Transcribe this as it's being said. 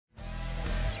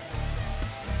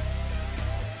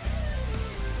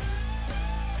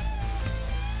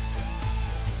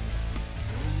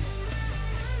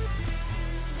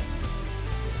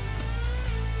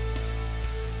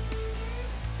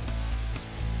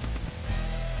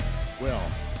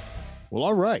Well,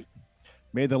 all right.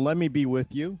 May the Lemmy be with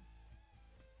you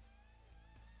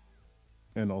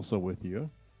and also with you.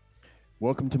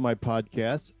 Welcome to my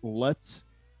podcast, Let's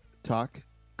Talk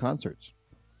Concerts.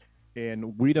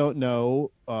 And we don't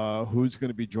know who's going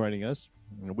to be joining us.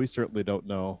 And we certainly don't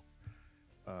know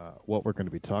what we're going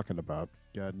to be talking about.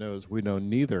 God knows we know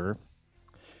neither.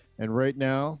 And right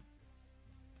now,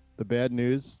 the bad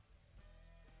news,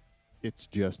 it's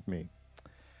just me.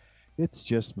 It's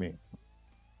just me.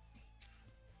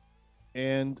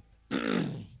 And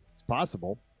it's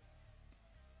possible,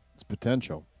 it's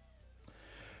potential,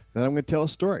 that I'm going to tell a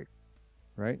story,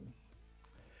 right?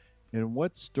 And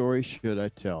what story should I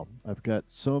tell? I've got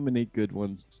so many good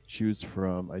ones to choose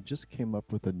from. I just came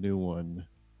up with a new one.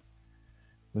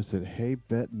 Was it Hey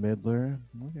Bette Midler?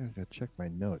 I got to check my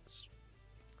notes.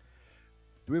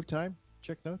 Do we have time?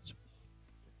 Check notes?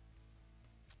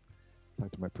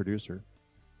 Talk to my producer.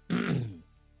 Let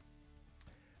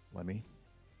me.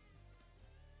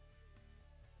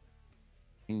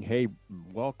 Hey,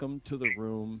 welcome to the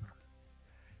room.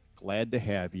 Glad to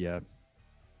have you.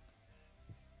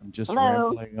 I'm just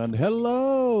rambling on.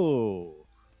 Hello.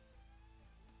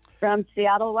 From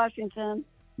Seattle, Washington.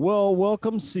 Well,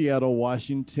 welcome, Seattle,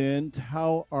 Washington.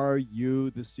 How are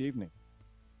you this evening?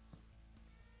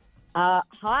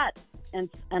 Hot and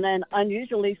then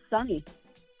unusually sunny.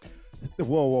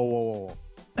 Whoa.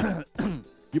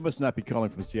 You must not be calling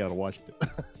from Seattle, Washington.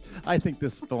 I think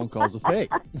this phone call's a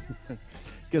fake.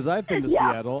 Because I've been to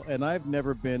Seattle and I've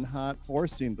never been hot or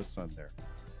seen the sun there.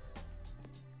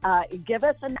 Give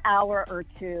us an hour or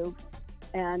two,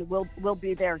 and we'll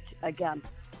be there again.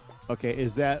 Okay,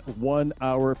 is that 1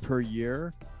 hour per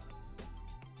year?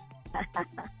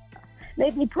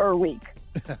 Maybe per week.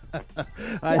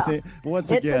 I think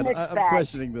once again I'm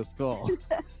questioning this call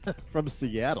from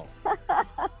Seattle.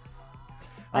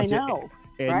 I know.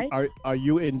 And right? are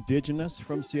you indigenous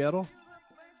from Seattle?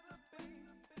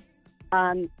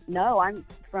 No, I'm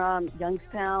from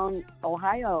Youngstown,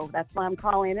 Ohio. That's why I'm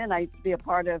calling in. I used to be a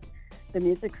part of the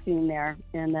music scene there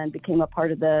and then became a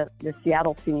part of the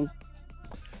Seattle scene.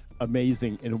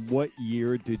 Amazing. And what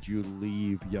year did you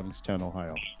leave Youngstown,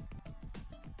 Ohio?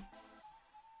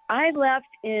 I left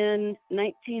in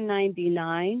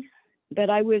 1999, but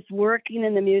I was working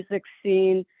in the music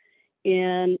scene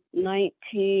in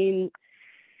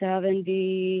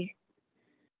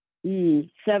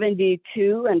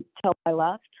 1972 until I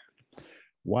left.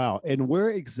 Wow. And where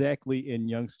exactly in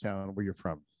Youngstown were you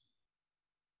from?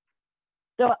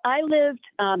 So I lived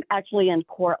actually in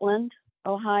Cortland,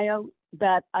 Ohio,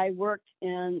 but I worked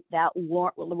in that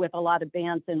with a lot of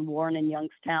bands in Warren and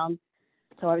Youngstown.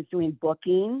 So I was doing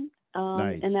booking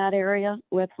Nice. in that area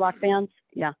with rock bands.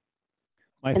 Yeah.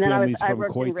 My and family's then I from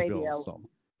worked in radio. Coatesville. So.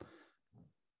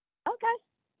 Okay.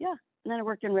 Yeah. And then I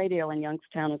worked in radio in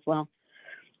Youngstown as well.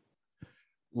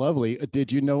 Lovely.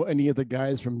 Did you know any of the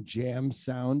guys from Jam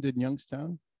Sound in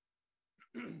Youngstown?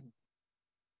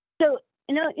 So,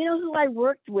 you know who I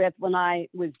worked with when I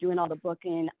was doing all the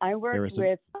booking? I worked Harrison.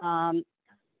 with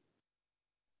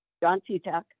John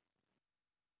T-Tech.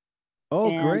 Oh,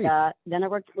 and, great. Then I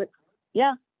worked with,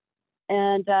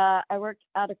 and I worked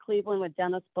out of Cleveland with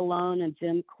Dennis Ballone and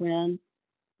Jim Quinn.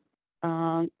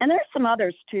 And there's some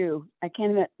others too. I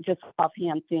can't even just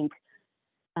offhand think.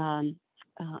 I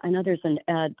know there's an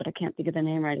Ed, but I can't think of the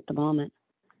name right at the moment.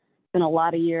 It's been a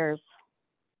lot of years.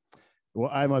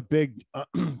 Well, I'm a big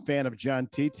fan of John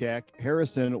T-Tech.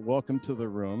 Harrison, welcome to the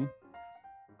room.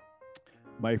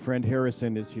 My friend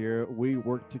Harrison is here. We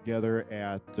work together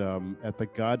at the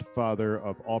godfather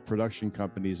of all production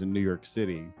companies in New York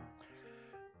City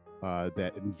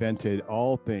that invented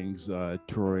all things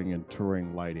touring and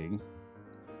touring lighting.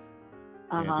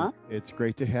 And it's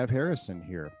great to have Harrison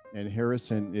here. And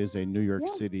Harrison is a New York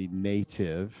City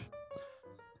native.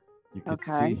 You can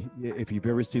see, if you've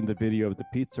ever seen the video of the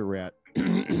Pizza Rat,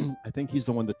 I think he's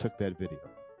the one that took that video.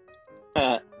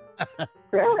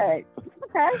 Really?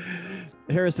 Okay.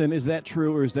 Harrison, is that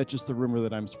true, or is that just the rumor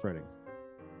that I'm spreading?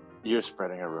 You're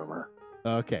spreading a rumor.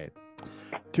 Okay.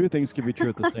 Two things can be true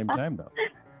at the same time, though.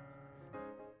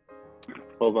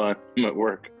 Hold on. I'm at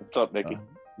work. What's up, Mickey?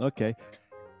 Okay.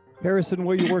 Harrison,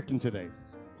 where are you working today?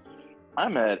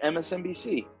 I'm at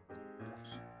MSNBC.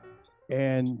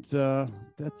 And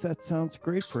that sounds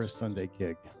great for a Sunday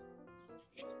gig.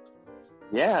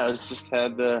 Yeah, I just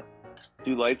had to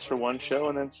do lights for one show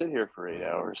and then sit here for 8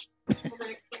 hours.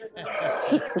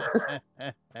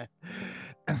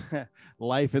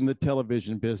 Life in the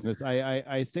television business.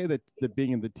 I say that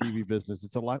being in the TV business,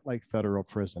 it's a lot like federal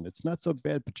prison. It's not so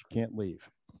bad, but you can't leave.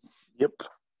 Yep.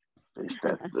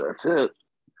 That's it.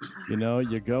 You know,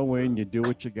 you go in, you do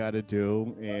what you got to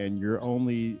do, and you're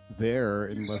only there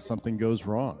unless something goes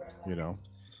wrong, you know.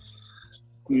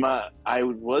 I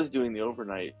was doing the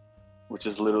overnight, which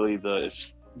is literally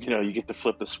you get to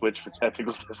flip the switch for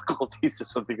technical difficulties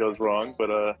if something goes wrong.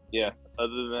 But yeah,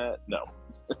 other than that, no.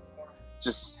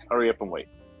 Just hurry up and wait.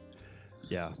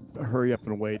 Yeah, hurry up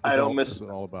and wait. I don't miss That's what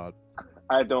it's all about.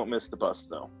 I don't miss the bus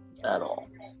though, at all.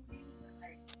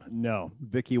 No,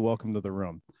 Vicky, welcome to the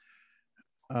room.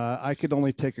 I could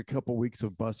only take a couple weeks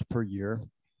of bus per year,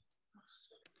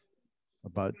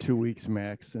 about 2 weeks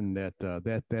max, and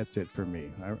that's it for me.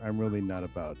 I'm really not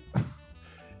about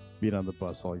being on the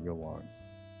bus all year long.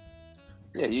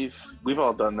 Yeah, we've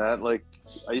all done that. Like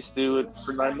I used to do it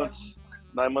for 9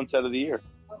 months out of the year.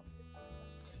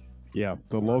 Yeah,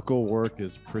 the local work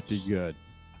is pretty good.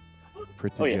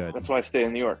 Good. That's why I stay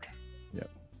in New York.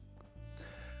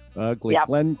 Yep.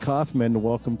 Glenn Kaufman,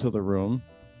 welcome to the room.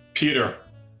 Peter.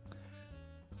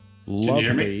 Lovely. Can you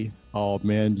hear me? Oh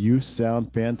man, you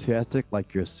sound fantastic,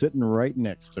 like you're sitting right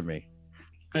next to me.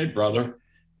 Hey, brother.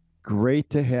 Great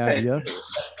to have you.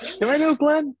 Do I know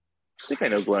Glenn? I think I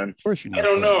know Glenn. Of course you know. I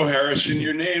don't know, Harrison.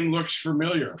 Your name looks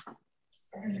familiar.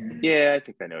 Yeah, I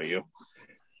think I know you.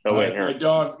 Oh wait,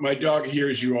 my dog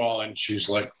hears you all, and she's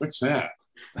like, "What's that?"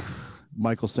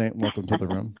 Michael Saint, welcome to the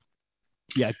room.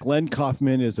 Yeah, Glenn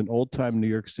Kaufman is an old-time New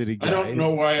York City guy. I don't know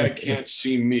why I can't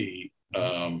see me.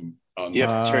 You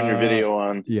have to turn your video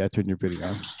on. Yeah, turn your video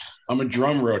on. I'm a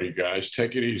drum roadie, guys.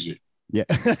 Take it easy. Yeah,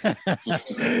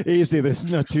 easy. There's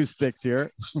no two sticks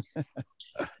here.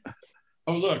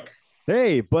 Oh, look.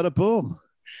 Hey, bada boom.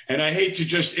 And I hate to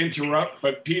just interrupt,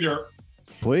 but Peter,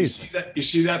 please. You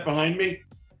see that behind me?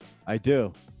 I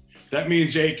do. That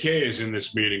means AK is in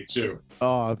this meeting too.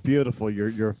 Oh, beautiful!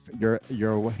 Your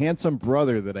handsome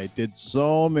brother that I did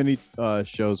so many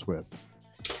shows with.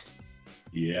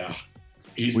 Yeah,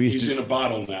 he's in a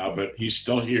bottle now, but he's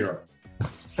still here.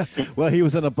 Well, he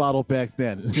was in a bottle back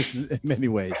then, in many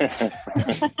ways.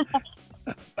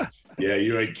 Yeah,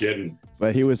 you ain't kidding.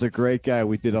 But he was a great guy.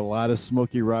 We did a lot of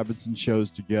Smokey Robinson shows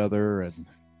together, and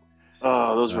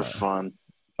those were fun.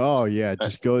 Oh yeah,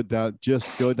 just go down.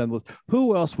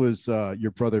 Who else was your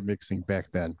brother mixing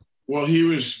back then? Well, he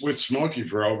was with Smokey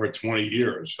for over 20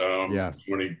 years.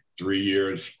 23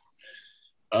 years.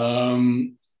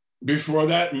 Before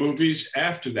that, movies.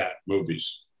 After that,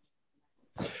 movies.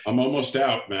 I'm almost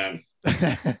out, man.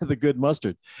 The good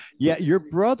mustard. Yeah, your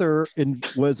brother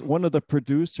was one of the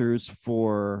producers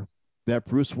for that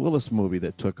Bruce Willis movie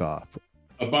that took off.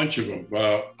 A bunch of them,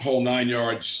 whole 9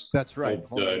 yards. That's right.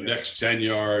 The next 10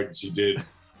 yards, he did.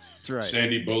 That's right.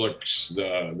 Sandy Bullock's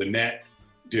the Net,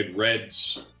 did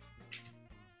Reds.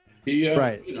 He,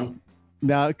 right. You know.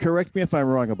 Now, correct me if I'm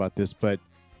wrong about this, but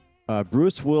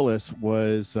Bruce Willis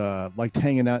was liked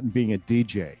hanging out and being a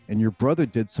DJ, and your brother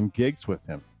did some gigs with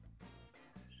him.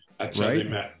 That's right? How they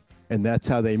met. And that's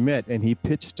how they met, and he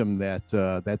pitched him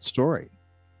that story.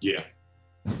 Yeah.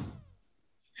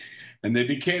 And they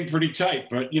became pretty tight.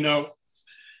 But, you know,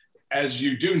 as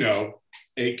you do know,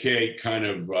 AK kind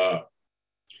of,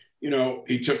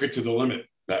 he took it to the limit,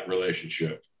 that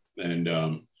relationship.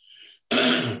 And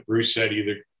Bruce said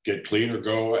either get clean or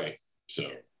go away. So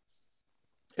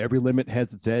every limit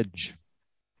has its edge.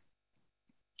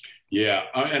 Yeah.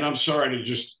 And I'm sorry to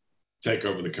just take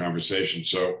over the conversation.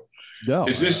 So no,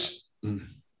 is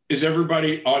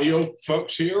everybody audio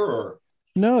folks here or?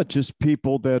 No, just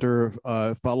people that are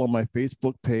follow my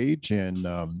Facebook page, and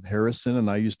Harrison and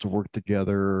I used to work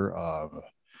together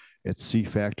at C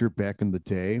Factor back in the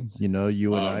day. You know,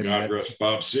 you and I. God rest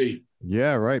Bob C.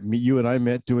 Yeah, right. You and I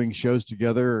met doing shows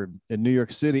together in New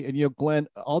York City. And you know, Glenn,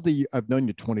 I've known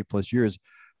you 20 plus years.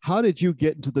 How did you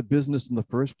get into the business in the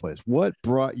first place? What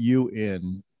brought you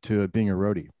in to being a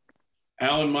roadie?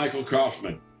 Alan Michael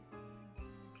Kaufman,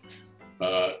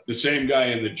 the same guy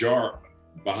in the jar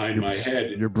behind my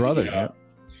head. Your brother. Yeah.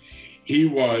 He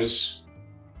was,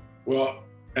 well,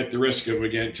 at the risk of,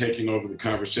 again, taking over the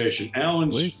conversation,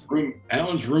 Alan's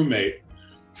roommate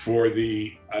for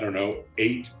the,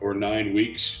 8 or 9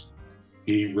 weeks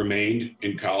he remained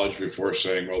in college before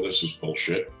saying, well, this is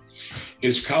bullshit.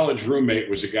 His college roommate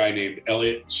was a guy named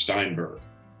Elliot Steinberg,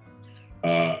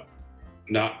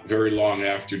 not very long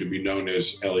after to be known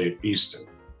as Elliot Easton.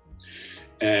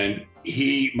 And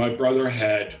my brother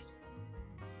had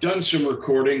done some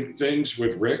recording things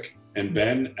with Rick and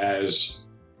Ben as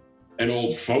an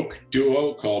old folk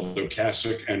duo called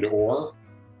Ocasek and Orr.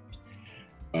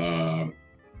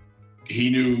 He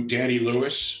knew Danny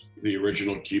Lewis, the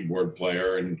original keyboard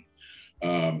player, and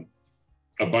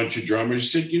a bunch of drummers.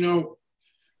 He said, you know,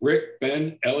 Rick,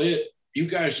 Ben, Elliot, you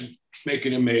guys make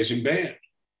an amazing band.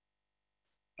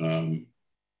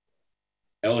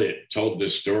 Elliot told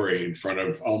this story in front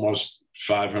of almost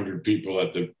 500 people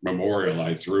at the memorial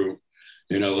I threw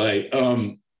in LA.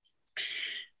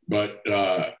 But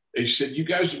he said, you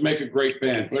guys would make a great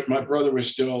band. But my brother was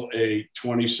still a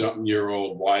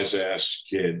 20-something-year-old wise-ass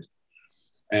kid.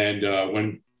 And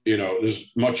when, you know,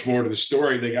 there's much more to the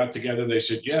story, they got together, they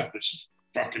said, yeah, this is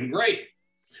fucking great.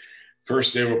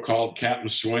 First, they were called Captain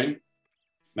Swing,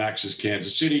 Max's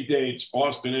Kansas City dates,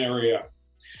 Boston area.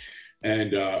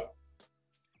 And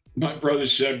my brother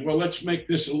said, well, let's make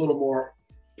this a little more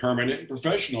permanent and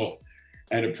professional,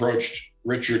 and approached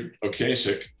Richard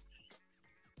Ocasek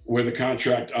with a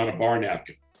contract on a bar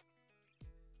napkin.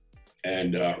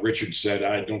 And Richard said,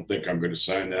 I don't think I'm going to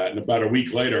sign that. And about a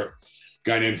week later, a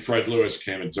guy named Fred Lewis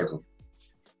came and took him.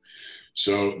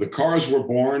 So the Cars were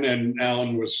born, and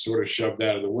Alan was sort of shoved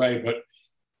out of the way, but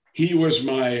he was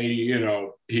my, you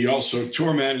know, he also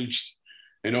tour managed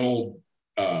an old,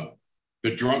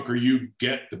 The Drunker You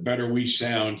Get, The Better We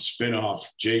Sound spinoff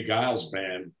Jay Giles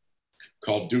band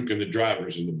called Duke and the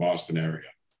Drivers in the Boston area.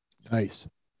 Nice.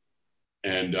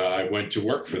 And I went to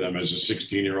work for them as a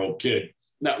 16-year-old kid.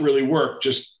 Not really work,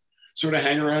 just sort of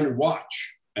hang around and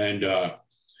watch. And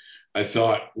I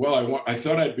thought, well, I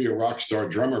thought I'd be a rock star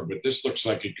drummer, but this looks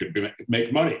like it could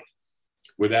make money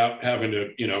without having to,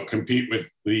 you know, compete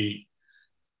with the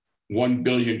 1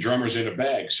 billion drummers in a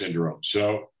bag syndrome.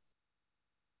 So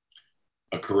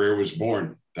a career was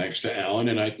born thanks to Alan,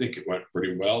 and I think it went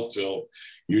pretty well till,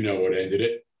 you know, what ended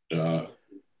it,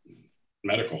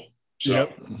 medical. So,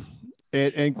 yep.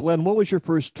 And Glenn, what was your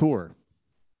first tour?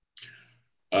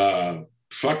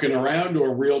 Fucking around,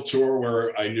 or real tour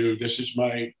where I knew this is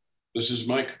what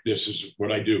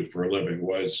I do for a living,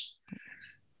 was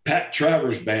Pat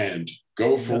Travers Band,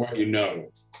 Go For What You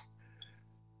Know.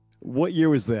 What year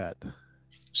was that?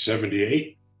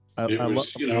 78. I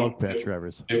love Pat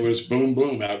Travers. It was boom,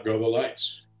 boom, out go the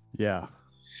lights. Yeah.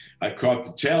 I caught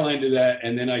the tail end of that,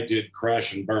 and then I did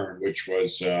Crash and Burn, which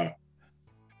was,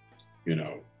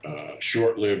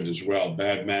 short-lived as well,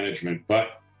 bad management,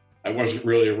 but I wasn't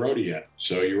really a roadie yet.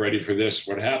 So you ready for this?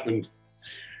 What happened?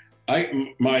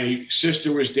 My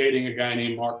sister was dating a guy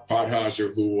named Mark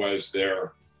Pothauser, who was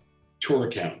their tour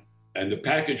accountant, and the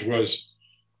package was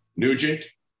Nugent,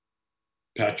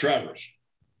 Pat Travers.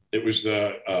 It was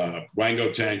the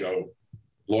Wango Tango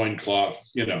loincloth,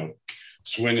 you know,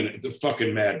 swinging, the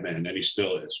fucking madman, and he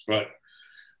still is. But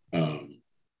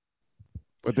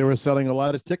they were selling a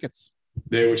lot of tickets.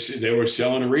 They were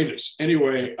selling arenas.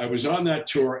 Anyway, I was on that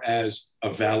tour as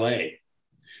a valet,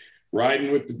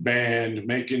 riding with the band,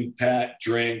 making Pat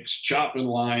drinks, chopping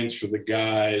lines for the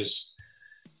guys,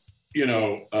 you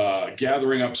know,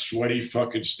 gathering up sweaty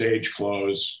fucking stage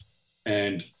clothes.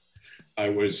 And I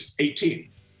was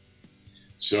 18.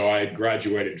 So I had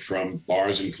graduated from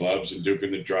bars and clubs and Duke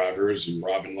and the Drivers and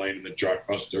Robin Lane and the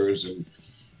Chartbusters and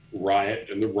Riot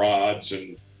and the Rods.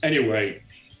 And anyway,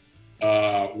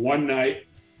 one night,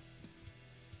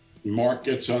 Mark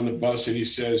gets on the bus and he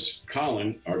says,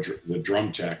 Colin, the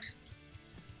drum tech,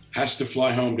 has to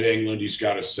fly home to England. He's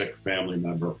got a sick family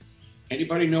member.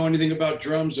 Anybody know anything about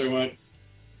drums? I went,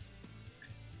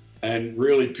 and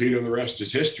really, Peter, the rest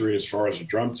is history as far as a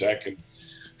drum tech. And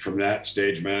from that,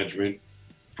 stage management,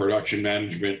 production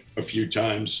management a few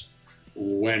times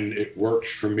when it worked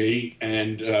for me,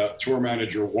 and tour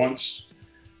manager once.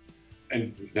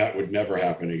 And that would never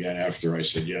happen again after I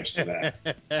said yes to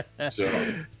that. So,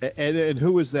 and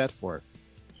who was that for?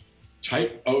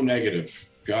 Type O negative.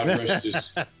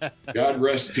 God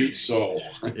rest Pete's soul.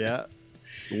 Yeah.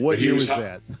 What year was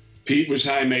that? Pete was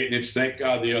high maintenance. Thank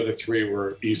God the other three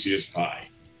were easy as pie.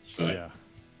 But, yeah.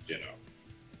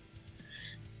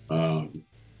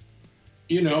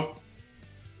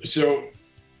 So,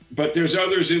 but there's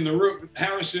others in the room.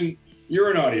 Harrison,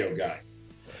 you're an audio guy.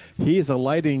 He's a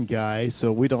lighting guy,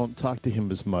 so we don't talk to him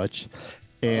as much.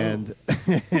 And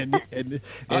I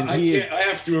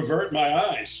have to avert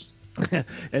my eyes.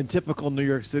 And typical New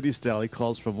York City style, he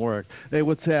calls from work. Hey,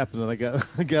 what's happening? I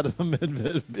got him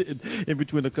in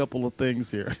between a couple of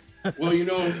things here. Well,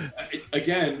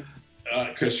 again,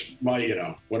 because what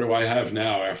do I have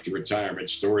now after retirement?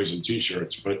 Stories and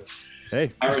T-shirts. But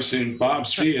hey, Harrison, Bob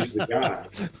C is the guy.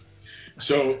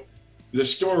 So the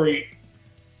story,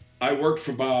 I worked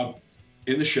for Bob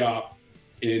in the shop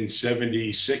in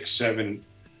 76, 7,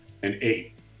 and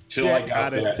 8 till I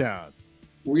got out of town.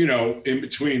 In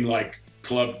between like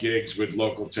club gigs with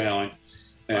local talent,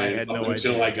 and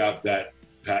until I got that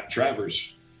Pat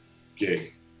Travers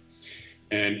gig.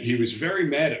 And he was very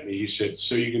mad at me. He said,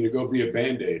 "So you're going to go be a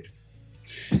Band-Aid?"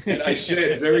 And I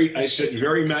said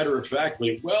very matter of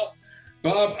factly, "Well,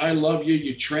 Bob, I love you.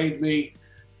 You trained me.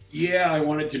 Yeah, I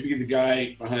wanted to be the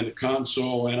guy behind the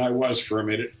console, and I was for a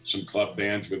minute. Some club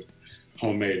bands with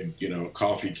homemade,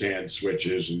 coffee can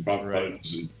switches and bump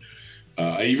buttons, and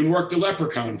I even worked a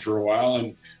Leprechaun for a while.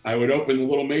 And I would open the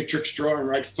little matrix drawer and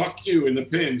write "fuck you" in the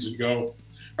pins, and go,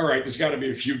 "All right, there's got to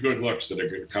be a few good looks that are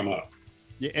going to come up."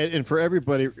 Yeah, and for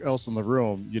everybody else in the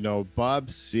room,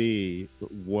 Bob C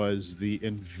was the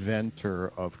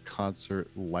inventor of concert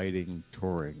lighting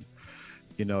touring.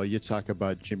 You talk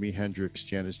about Jimi Hendrix,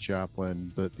 Janis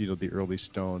Joplin, the early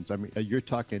Stones. I mean, you're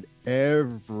talking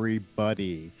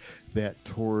everybody that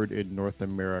toured in North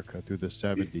America through the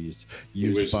 70s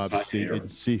used Bob C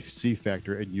and C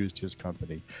Factor and used his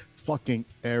company. Fucking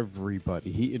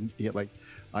everybody. He like,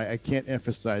 I can't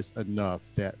emphasize enough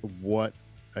that what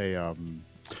a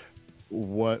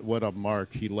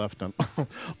mark he left on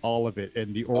all of it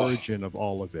and the origin of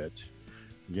all of it.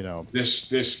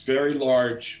 This very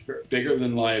large, bigger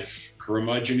than life,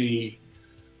 curmudgeon-y.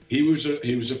 He was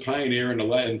a pioneer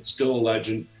and still a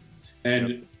legend.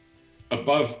 And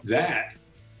above that,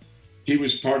 he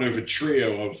was part of a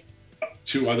trio of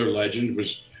two other legends.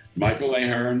 Was Michael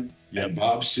Ahern and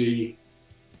Bob C.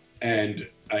 And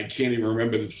I can't even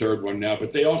remember the third one now,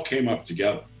 but they all came up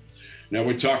together. Now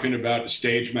we're talking about a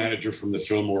stage manager from the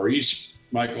Fillmore East,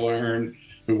 Michael Ahern,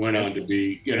 who went on to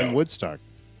be, and Woodstock.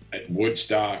 At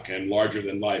Woodstock and larger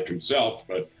than life himself,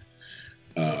 but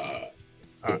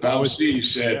Bob C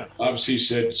said,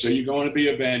 "So you're going to be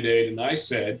a Band-Aid?" And I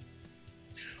said,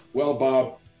 "Well,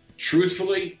 Bob,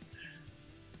 truthfully,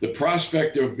 the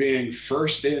prospect of being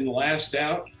first in, last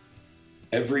out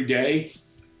every day,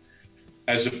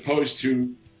 as opposed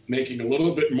to making a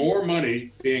little bit more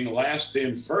money being last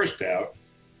in, first out,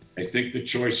 I think the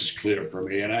choice is clear for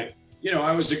me." And I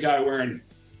was a guy wearing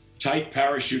tight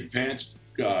parachute pants,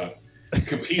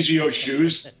 Capezio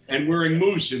shoes, and wearing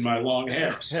mousse in my long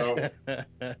hair. So,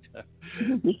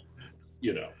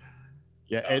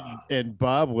 Yeah, and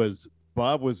Bob was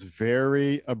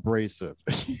very abrasive.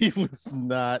 He was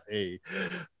not a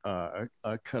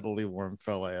cuddly, warm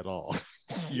fella at all.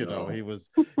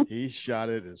 He shot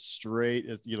it as straight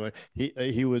as,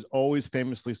 he would always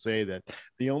famously say that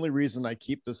the only reason I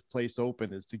keep this place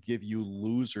open is to give you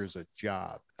losers a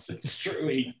job. It's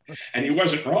true. And he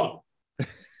wasn't wrong.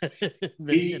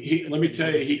 He let me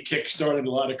tell you, he kickstarted a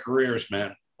lot of careers,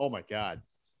 man. Oh my God.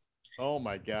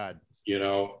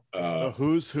 The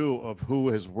who's who of who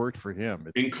has worked for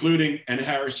him, including, and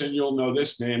Harrison, you'll know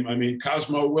this name. I mean,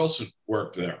 Cosmo Wilson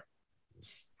worked there.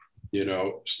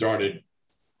 Started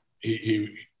he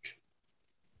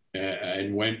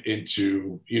and went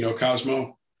into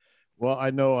Cosmo. Well,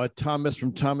 I know Thomas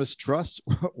from Thomas Trust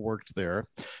worked there.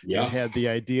 Yeah, and had the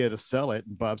idea to sell it,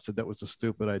 and Bob said that was a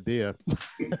stupid idea.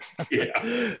 Yeah,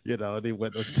 and he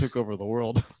went and took over the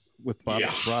world with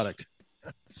Bob's product.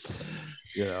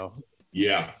 Yeah.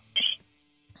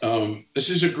 This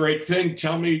is a great thing.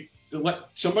 Tell me to let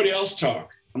somebody else talk.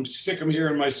 I'm sick of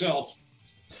hearing myself.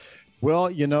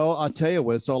 Well, I'll tell you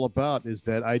what it's all about is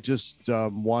that I just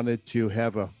wanted to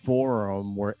have a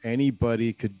forum where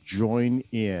anybody could join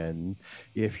in.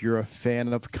 If you're a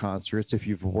fan of concerts, if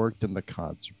you've worked in the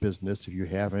concert business, if you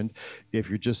haven't, if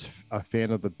you're just a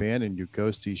fan of the band and you go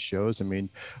see shows, I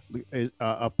mean,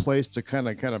 a place to kind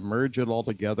of merge it all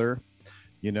together,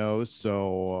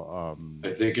 so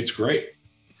I think it's great.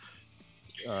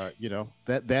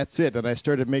 That's it. And I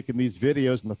started making these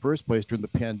videos in the first place during the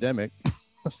pandemic.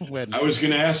 When I was going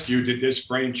to ask you, did this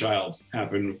brainchild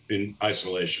happen in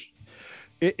isolation?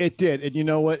 It did. And you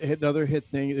know what? Another hit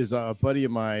thing is a buddy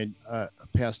of mine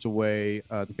passed away,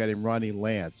 the guy named Ronnie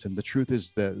Lance. And the truth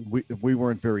is that we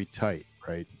weren't very tight,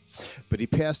 right? But he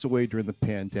passed away during the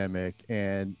pandemic.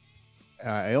 And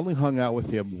I only hung out with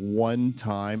him one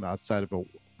time outside of a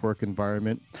work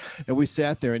environment, and we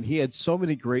sat there, and he had so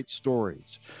many great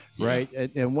stories, right?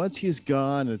 And once he's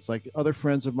gone, it's like other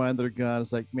friends of mine that are gone.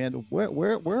 It's like, man, where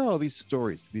are all these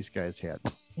stories these guys had,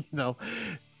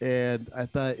 And I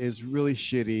thought it was really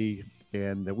shitty,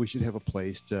 and that we should have a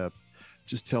place to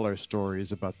just tell our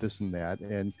stories about this and that.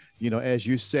 And as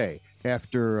you say,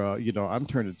 after I'm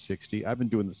turning 60, I've been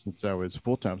doing this since I was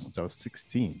full-time since I was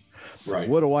 16. Right.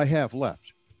 What do I have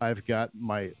left? I've got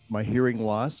my hearing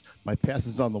loss, my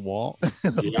passes on the wall,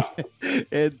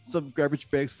 and some garbage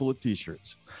bags full of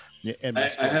T-shirts. Yeah, and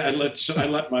I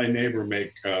let my neighbor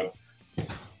make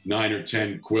 9 or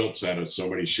 10 quilts out of so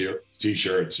many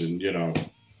T-shirts, and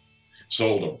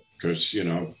sold them because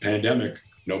pandemic,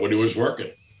 nobody was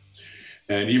working,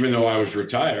 and even though I was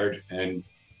retired and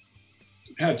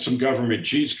had some government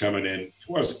cheese coming in,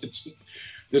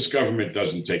 this government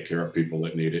doesn't take care of people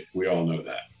that need it. We all know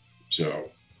that. So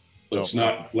let's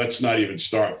not even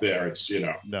start there. It's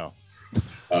no.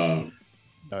 Um,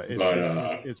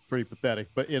 it's pretty pathetic.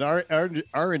 But in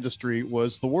our industry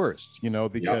was the worst, you know,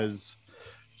 because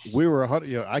we were,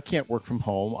 you know, I can't work from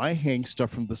home. I hang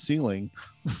stuff from the ceiling.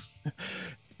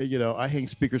 You know, I hang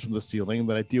speakers from the ceiling,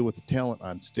 but I deal with the talent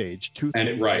on stage. Two things.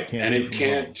 And right, and it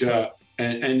can't.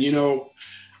 And you know,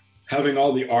 having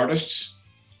all the artists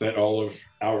that all of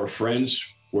our friends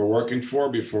were working for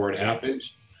before it happened,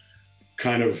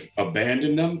 kind of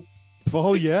abandoned them.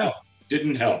 Oh yeah,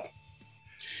 didn't help.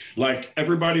 Like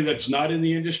everybody that's not in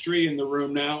the industry in the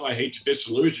room now, I hate to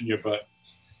disillusion you, but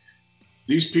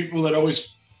these people that always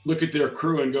look at their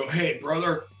crew and go, "Hey,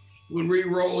 brother, when we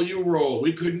roll, you roll.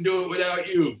 We couldn't do it without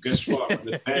you." Guess what?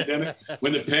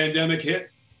 When the pandemic hit,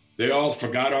 they all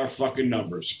forgot our fucking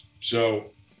numbers.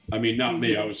 So, I mean, not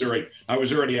me. I was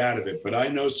already out of it. But I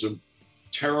know some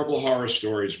terrible horror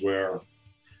stories where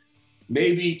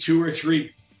maybe 2 or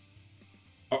 3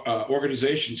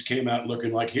 organizations came out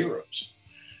looking like heroes.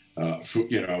 Foo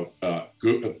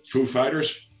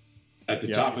Fighters at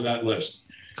the top of that list.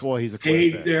 Cool, he's a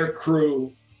paid their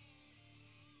crew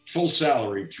full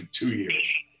salary for 2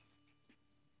 years.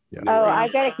 Yeah. Oh, I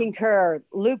gotta concur.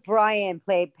 Luke Bryan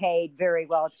paid very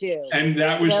well too. And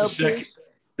that was the second.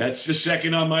 That's the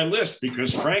second on my list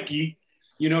because Frankie,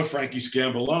 you know Frankie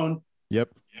Scambolone. Yep.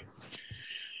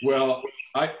 Well,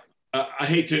 I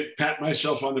hate to pat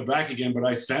myself on the back again, but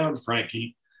I found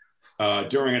Frankie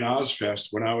during an Ozfest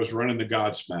when I was running the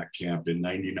Godsmack camp in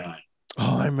 '99.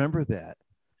 Oh, I remember that.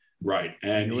 Right,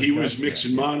 and he was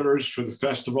mixing monitors for the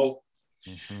festival.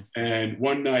 Mm-hmm. And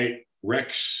one night,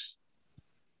 Rex,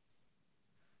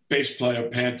 bass player,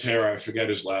 Pantera, I forget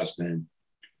his last name,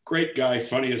 great guy,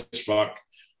 funny as fuck,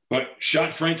 but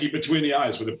shot Frankie between the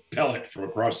eyes with a pellet from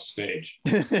across the stage.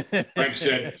 Frank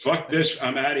said, "Fuck this,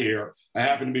 I'm out of here." I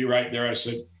happened to be right there. I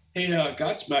said, "Hey,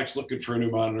 Godsmack's looking for a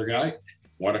new monitor guy.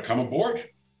 Want to come aboard?"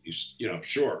 He's,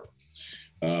 sure.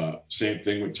 Same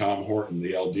thing with Tom Horton,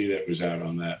 the LD that was out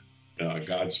on that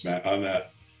Godsmack, on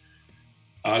that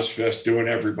Ozfest, doing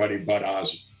everybody but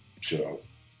Ozzy. So,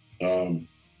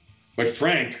 but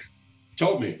Frank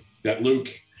told me that Luke,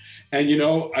 and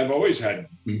I've always had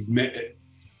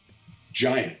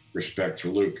giant respect for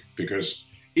Luke because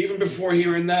even before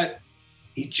hearing that,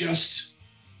 he just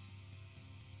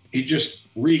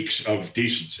reeks of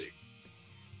decency.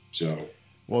 So,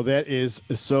 well, that is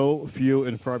so few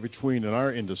and far between in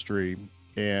our industry.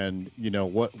 And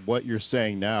what you're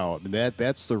saying now, I mean,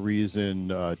 that's the reason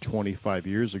 25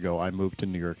 years ago I moved to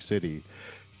New York City,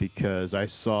 because I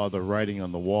saw the writing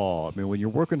on the wall. I mean, when you're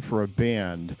working for a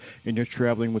band and you're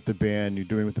traveling with the band, you're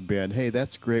doing with the band, hey,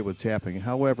 that's great what's happening.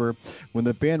 However, when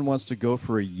the band wants to go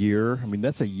for a year, I mean,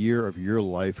 that's a year of your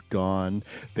life gone.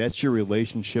 That's your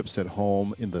relationships at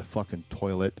home in the fucking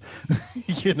toilet.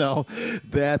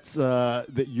 That's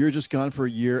that you're just gone for a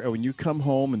year. And when you come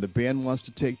home and the band wants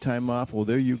to take time off, well,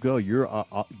 there you go. You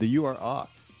are off.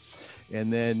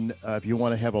 And then if you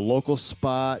want to have a local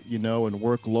spot, and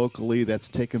work locally, that's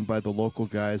taken by the local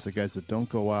guys, the guys that don't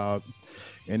go out.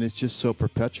 And it's just so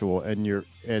perpetual. And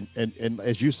and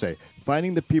as you say,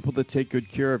 finding the people that take good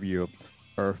care of you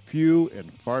are few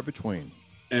and far between.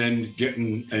 And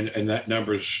and that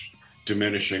number's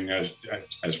diminishing as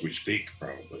we speak,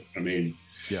 probably. I mean,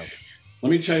 yeah.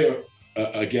 Let me tell you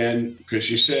again, because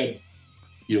you said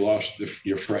you lost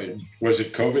your friend. Was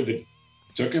it COVID that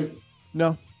took him?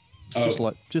 No.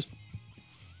 Just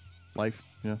life,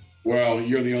 yeah. Well,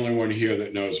 you're the only one here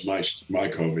that knows my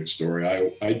COVID story.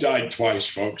 I died twice,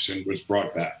 folks, and was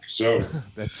brought back. So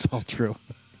that's all true.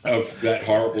 Of that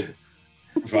horrible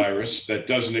virus that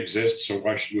doesn't exist. So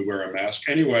why should we wear a mask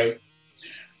anyway?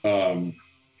 It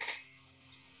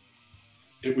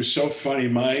was so funny.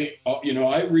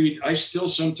 I still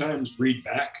sometimes read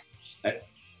back at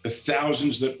the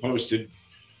thousands that posted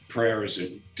prayers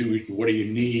and what do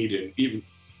you need, and even.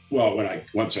 Well,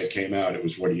 once I came out, it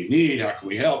was, what do you need? How can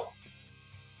we help?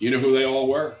 You know who they all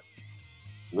were?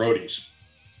 Roadies.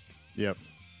 Yep.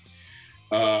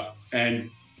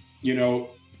 And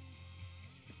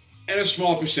a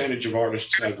small percentage of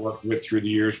artists I've worked with through the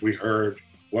years, we heard,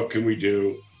 what can we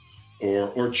do?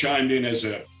 Or chimed in as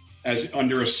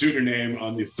under a pseudonym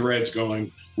on the threads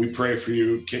going, we pray for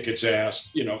you, kick its ass,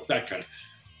 that kind of.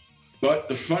 But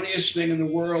the funniest thing in the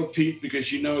world, Pete,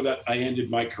 because that I ended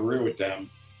my career with them,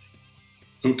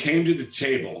 who came to the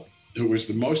table, who was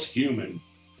the most human,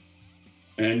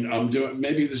 and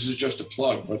maybe this is just a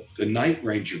plug, but the Night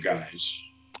Ranger guys.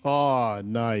 Oh,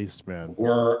 nice, man.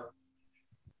 Were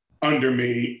under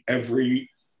me every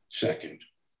second.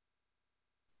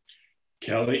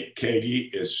 Kelly Kagi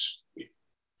is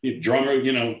drummer,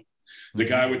 the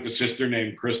guy with the sister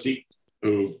named Christy,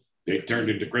 who they turned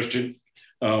into Christian.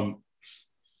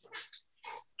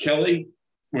 Kelly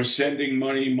was sending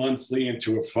money monthly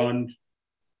into a fund.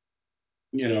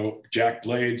 You know, Jack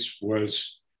Blades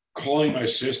was calling my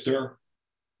sister.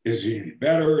 Is he any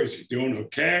better? Is he doing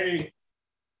okay?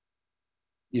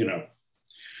 You know,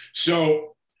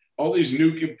 so all these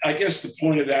new, I guess the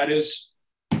point of that is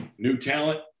new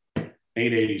talent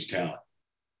ain't 80s talent.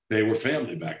 They were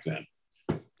family back then.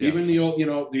 Yeah. Even the old, you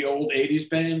know, the old 80s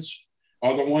bands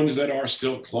are the ones that are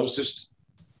still closest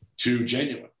to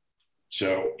genuine.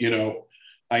 So, you know,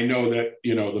 I know that,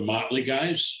 you know, the Motley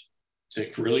guys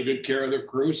take really good care of their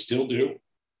crew, still do.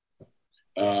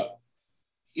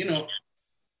 You know,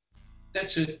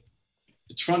 that's it.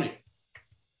 It's funny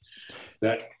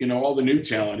that, you know, all the new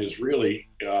talent is really,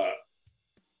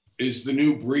 is the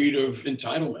new breed of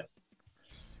entitlement.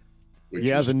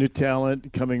 Yeah, the new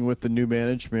talent coming with the new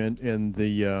management and the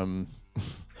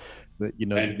you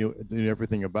know, the new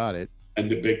everything about it. And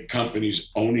the big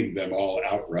companies owning them all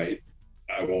outright.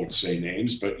 I won't say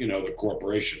names, but you know, the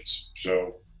corporations.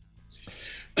 So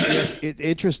it's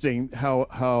interesting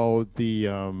how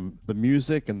the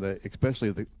music and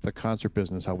especially the concert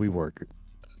business, how we work,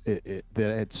 that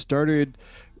it started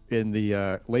in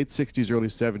the late 60s, early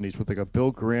 70s with like a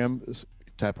Bill Graham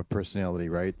type of personality,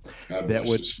 right?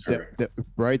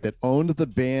 That owned the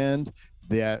band,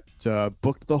 that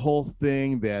booked the whole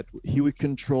thing, that he would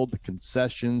control the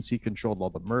concessions, he controlled all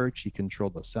the merch, he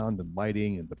controlled the sound and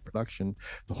lighting and the production.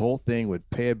 The whole thing would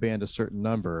pay a band a certain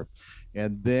number.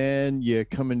 And then you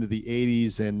come into the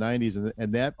 80s and 90s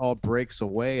and that all breaks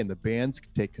away and the bands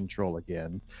take control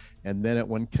again. And then it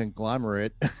went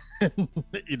conglomerate,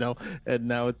 you know, and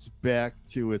now it's back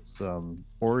to its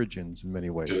origins in many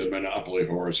ways. To the monopoly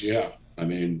horse, yeah. I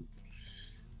mean,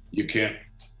 you can't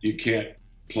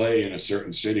play in a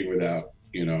certain city without,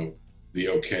 you know, the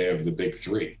okay of the big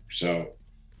three. So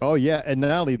oh yeah, and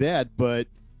not only that, but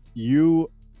you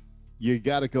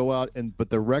got to go out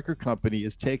but the record company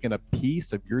is taking a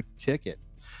piece of your ticket,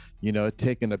 you know,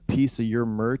 taking a piece of your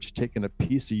merch, taking a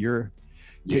piece of your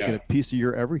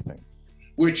everything.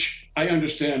 Which I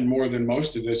understand more than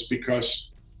most of this,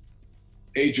 because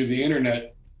age of the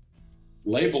internet,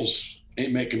 labels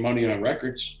ain't making money on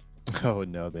records. Oh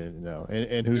no,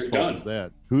 and whose fault is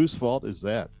that? Whose fault is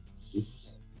that?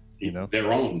 You know,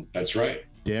 their own. That's right.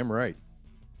 Damn right.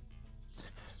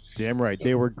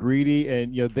 They were greedy,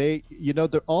 and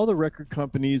all the record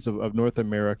companies of North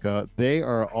America, they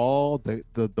are all the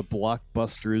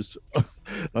blockbusters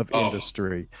of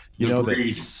industry. You know, they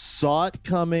saw it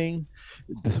coming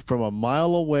from a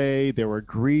mile away. They were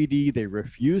greedy. They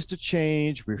refused to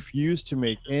change, refused to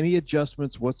make any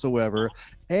adjustments whatsoever,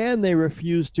 and they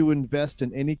refused to invest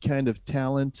in any kind of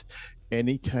talent,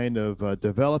 any kind of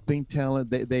developing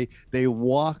talent. They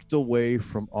walked away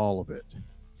from all of it.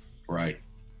 Right.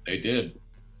 They did.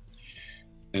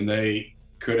 And they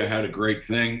could have had a great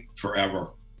thing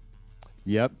forever.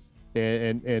 Yep.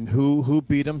 And who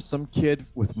beat them? Some kid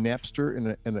with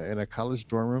Napster in a college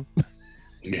dorm room.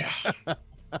 Yeah.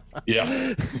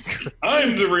 Yeah.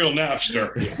 I'm the real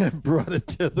Napster. Yeah. Brought it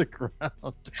to the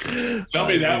ground. Tell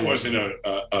me that wasn't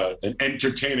an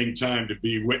entertaining time to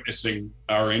be witnessing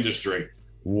our industry.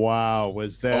 Wow.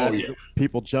 Was that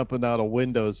people jumping out of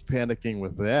windows panicking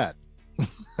with that?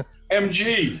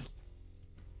 MG,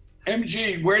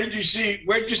 where did you see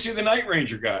the Night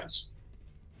Ranger guys?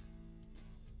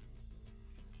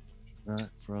 Not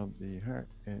from the heart.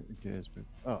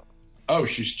 Oh,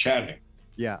 she's chatting.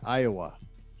 Yeah, Iowa.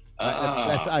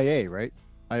 That's IA, right?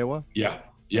 Iowa. Yeah.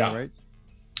 Right.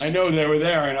 I know they were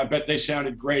there, and I bet they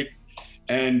sounded great,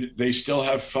 and they still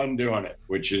have fun doing it,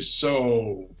 which is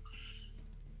so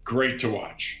great to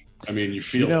watch. I mean, you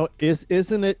feel. You know,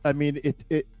 isn't it? I mean,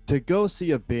 it to go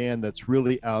see a band that's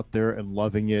really out there and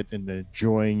loving it and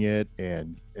enjoying it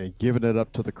and giving it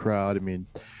up to the crowd. I mean,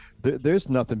 there's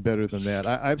nothing better than that.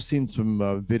 I've seen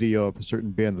some video of a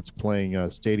certain band that's playing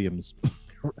stadiums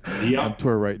on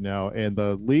tour right now, and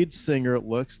the lead singer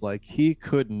looks like he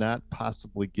could not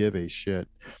possibly give a shit.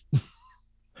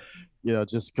 You know,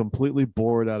 just completely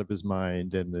bored out of his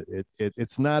mind, and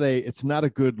it's not a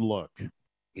good look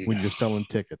when you're selling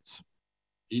tickets.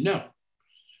 You know,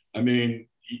 I mean,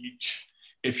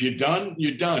 if you're done,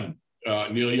 you're done.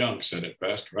 Neil Young said it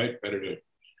best, right? Better to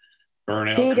burn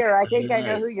out. Peter, I think I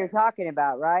know who you're talking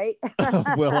about, right?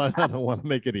 Well, I don't want to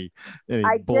make any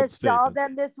I bold just saw statements.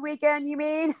 them this weekend, you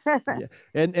mean? Yeah.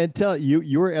 And tell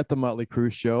you were at the Motley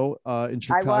Crue show in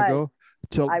Chicago.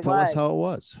 Tell us how it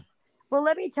was. Well,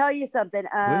 let me tell you something.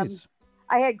 Please.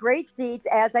 I had great seats,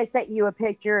 as I sent you a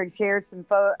picture and shared some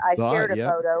photo. I shared a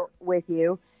photo with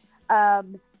you.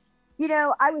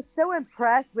 I was so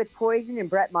impressed with Poison and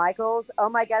Bret Michaels. Oh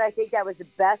my God, I think that was the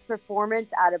best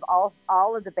performance out of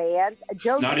all of the bands.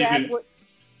 Joan Jett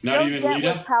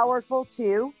was powerful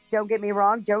too. Don't get me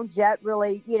wrong. Joan Jett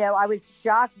really, I was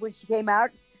shocked when she came out.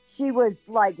 She was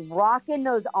like rocking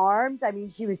those arms. I mean,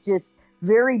 she was just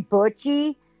very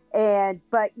butchy,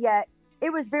 but yet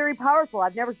it was very powerful.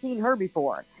 I've never seen her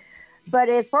before. But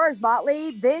as far as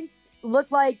Motley, Vince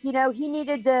looked like, he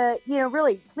needed to,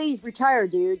 really, please retire,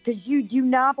 dude, because you do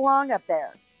not belong up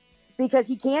there, because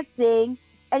he can't sing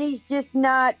and he's just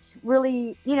not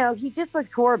really, he just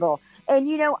looks horrible. And,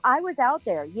 I was out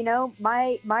there,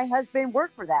 my husband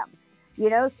worked for them,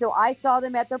 so I saw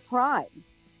them at their prime.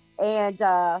 And,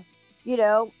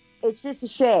 it's just a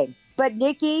shame. But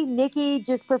Nikki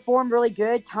just performed really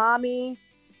good. Tommy,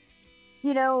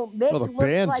 Mick the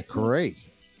band's like great.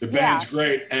 The band's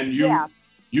great. And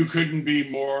you couldn't be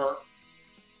more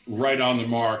right on the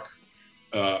mark,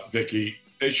 Vicky.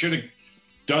 They should have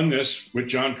done this with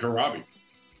John Corabi.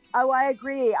 Oh, I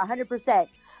agree 100%.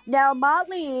 Now,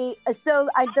 Motley,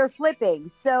 they're flipping.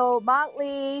 So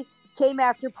Motley came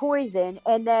after Poison,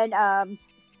 and then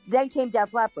came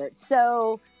Def Leppard.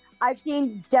 So I've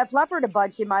seen Def Leppard a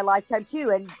bunch in my lifetime too,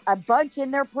 and a bunch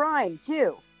in their prime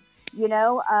too,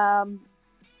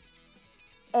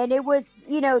 and it was,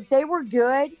 they were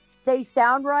good. They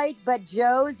sound right, but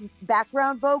Joe's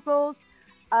background vocals,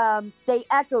 they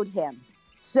echoed him.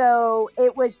 So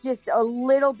it was just a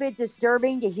little bit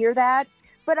disturbing to hear that.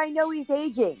 But I know he's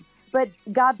aging, but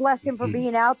God bless him for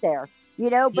being out there,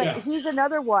 but he's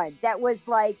another one that was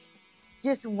like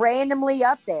just randomly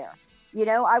up there.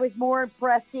 I was more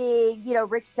impressing,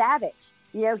 Rick Savage.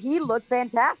 He looked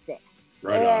fantastic.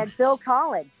 Right and on. Phil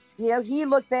Collins, he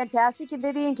looked fantastic, and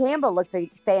Vivian Campbell looked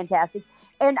fantastic.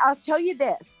 And I'll tell you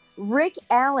this, Rick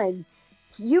Allen,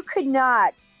 you could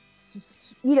not,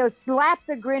 slap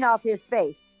the grin off his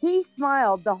face. He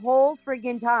smiled the whole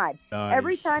friggin' time. Nice.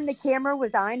 Every time the camera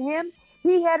was on him,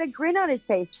 he had a grin on his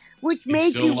face, which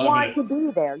made you want to be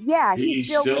there. Yeah, he's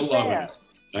still there.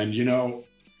 And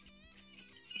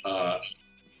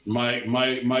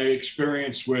my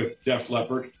experience with Def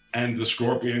Leppard and the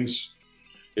Scorpions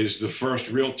is the first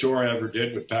real tour I ever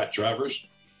did with Pat Travers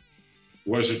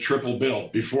was a triple bill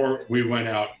before we went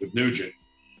out with Nugent.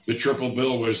 The triple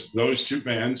bill was those two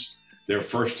bands, their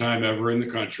first time ever in the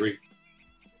country,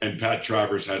 and Pat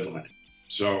Travers headlining.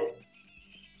 So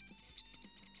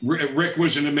Rick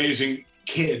was an amazing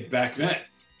kid back then,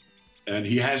 and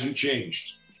he hasn't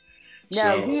changed.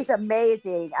 No, he's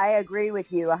amazing. I agree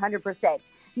with you 100%.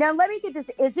 Now, let me get this.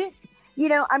 Is it,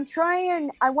 I'm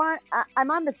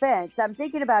on the fence. I'm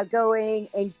thinking about going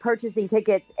and purchasing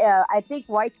tickets. I think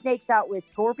Whitesnake's out with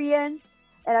Scorpions,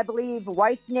 and I believe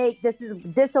Whitesnake,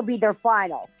 this will be their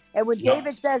final. And when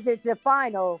David says it's a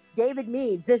final, David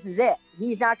means this is it.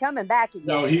 He's not coming back again.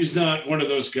 No, he's not one of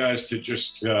those guys to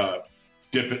just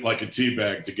dip it like a tea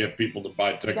bag to get people to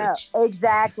buy tickets. No,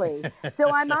 exactly.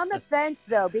 So I'm on the fence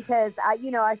though, because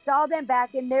I saw them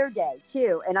back in their day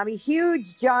too. And I'm a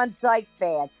huge John Sykes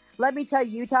fan. Let me tell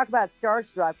you, talk about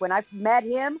starstruck. When I met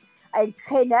him and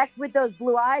connect with those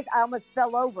blue eyes, I almost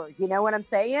fell over. You know what I'm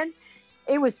saying?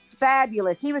 It was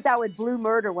fabulous. He was out with Blue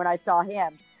Murder when I saw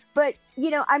him. But,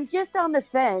 I'm just on the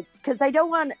fence because I don't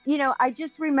want, I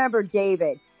just remember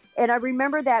David. And I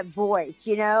remember that voice,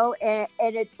 and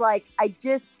it's like,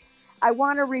 I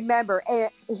want to remember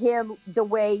him the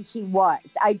way he was.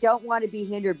 I don't want to be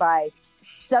hindered by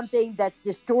something that's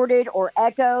distorted or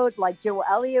echoed, like Joe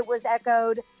Elliott was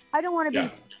echoed. I don't want to be,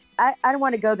 I don't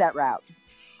want to go that route.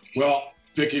 Well,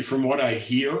 Vicky, from what I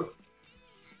hear,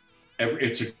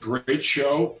 it's a great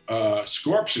show.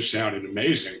 Scorps are sounding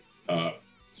amazing.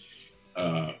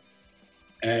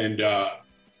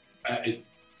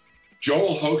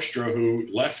 Joel Hoekstra, who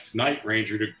left Night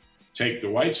Ranger to take the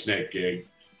Whitesnake gig,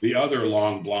 the other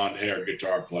long blonde hair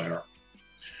guitar player,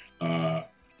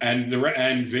 and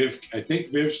Viv, I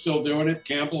think Viv's still doing it,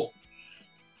 Campbell.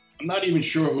 I'm not even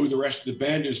sure who the rest of the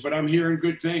band is, but I'm hearing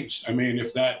good things. I mean,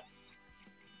 I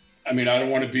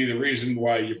don't want to be the reason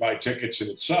why you buy tickets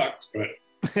and it sucked, but.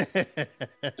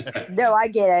 No, I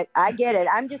get it.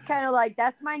 I'm just kind of like,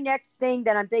 that's my next thing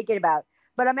that I'm thinking about.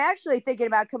 But I'm actually thinking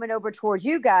about coming over towards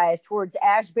you guys, towards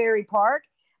Ashbury Park.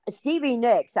 Stevie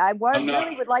Nicks,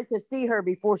 really would like to see her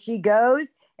before she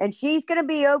goes. And she's going to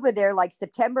be over there like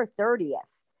September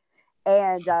 30th.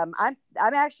 And I'm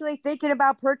actually thinking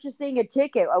about purchasing a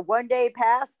ticket, a one-day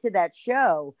pass to that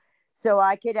show, so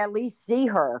I could at least see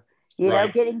her,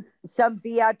 getting some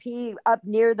VIP up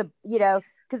near the,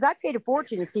 because I paid a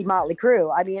fortune to see Motley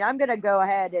Crue. I mean, I'm going to go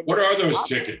ahead and. What are those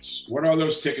tickets? What are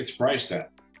those tickets priced at?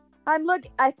 I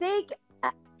think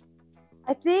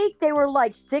I think they were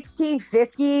like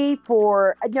 $1,650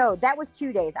 for, no, that was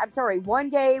 2 days. I'm sorry. One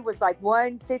day was like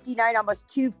 $159, almost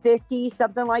 $250,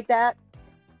 something like that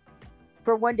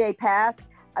for 1 day pass.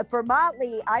 For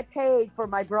Motley, I paid for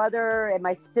my brother and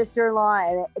my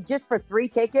sister-in-law, and just for 3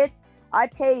 tickets, I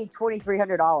paid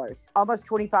 $2,300, almost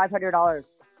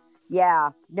 $2,500.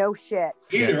 Yeah, no shit.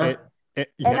 Peter, and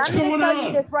I'm going to tell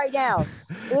you this right now.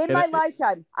 In my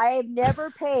lifetime, I have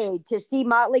never paid to see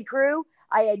Motley Crue.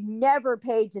 I had never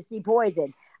paid to see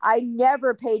Poison. I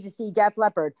never paid to see Def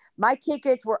Leppard. My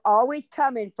tickets were always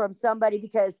coming from somebody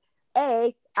because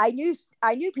I knew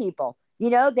people. You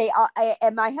know,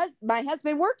 and my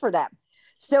husband worked for them.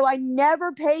 So I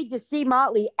never paid to see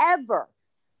Motley ever.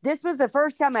 This was the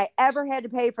first time I ever had to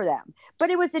pay for them.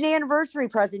 But it was an anniversary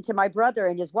present to my brother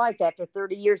and his wife after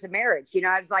 30 years of marriage. You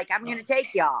know, I was like, I'm going to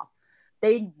take y'all.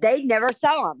 They never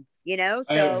saw them, you know.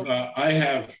 So I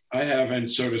have, and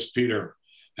so does Peter,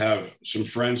 have some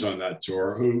friends on that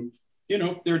tour who, you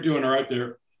know, they're doing all right.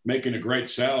 They're making a great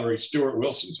salary. Stuart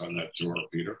Wilson's on that tour,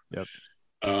 Peter. Yep.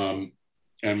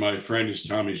 And my friend is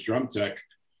Tommy's drum tech.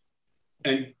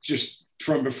 And just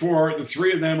from before, the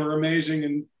 3 of them are amazing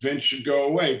and Vince should go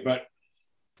away. But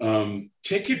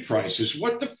ticket prices,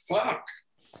 what the fuck?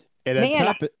 And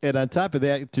on top of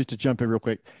that, just to jump in real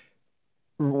quick,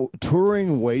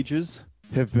 touring wages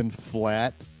have been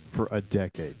flat for a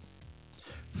decade.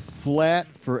 Flat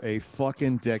for a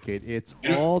fucking decade. It's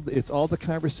all the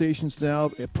conversations now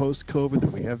post COVID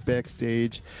that we have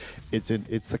backstage. It's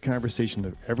the conversation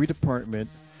of every department.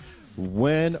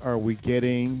 When are we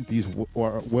getting these?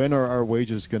 Or when are our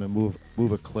wages going to move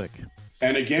a click?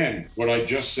 And again, what I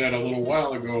just said a little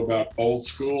while ago about old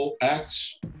school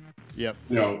acts. Yep.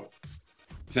 You know,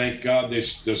 thank God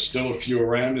there's still a few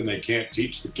around and they can't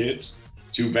teach the kids.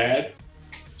 Too bad.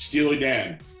 Steely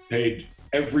Dan paid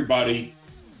everybody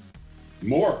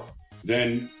more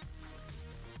than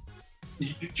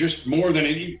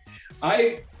any.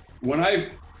 When I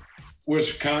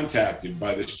was contacted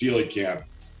by the Steely camp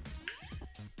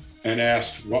and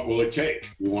asked, what will it take?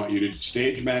 We want you to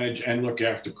stage manage and look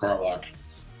after Carlock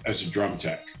as a drum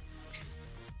tech.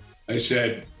 I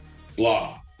said,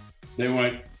 blah. They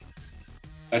went,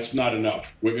 that's not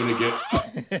enough. We're going to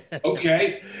get,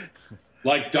 okay.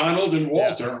 Like Donald and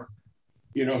Walter,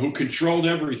 you know, who controlled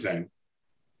everything.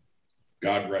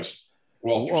 God rest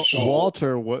Walter's soul.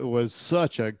 Walter was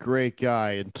such a great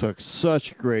guy and took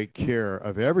such great care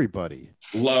of everybody.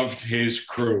 Loved his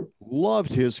crew,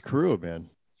 man.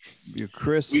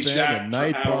 Chris, Ben, and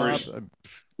Nightbot.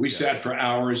 We sat for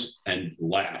hours and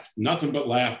laughed, nothing but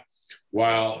laugh,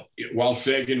 while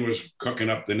Fagan was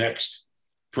cooking up the next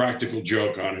practical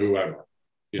joke on whoever,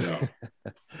 you know.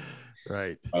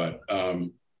 Right. But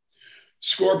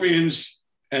Scorpions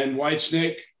and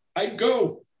Whitesnake, I'd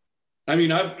go. I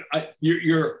mean,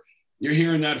 you're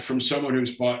hearing that from someone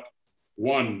who's bought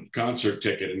 1 concert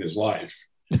ticket in his life.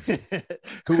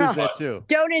 Who was that too?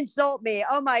 Don't insult me.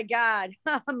 Oh my God.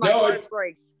 My heart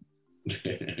breaks.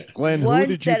 Glenn, who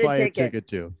did you buy a ticket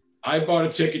to? I bought a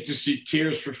ticket to see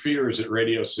Tears for Fears at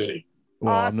Radio City.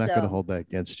 Well, awesome. I'm not going to hold that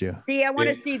against you. See, I want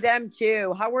to see them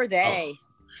too. How were they?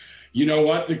 You know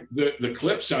what? The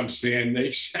clips I'm seeing,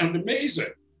 they sound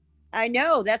amazing. I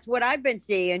know. That's what I've been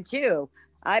seeing too.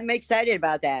 I'm excited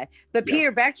about that. But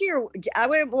Peter, back to I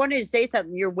wanted to say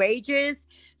something, your wages.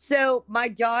 So my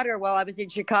daughter, while I was in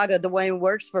Chicago, the one who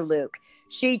works for Luke,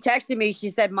 she texted me,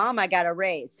 she said, Mom, I got a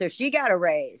raise. So she got a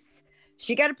raise.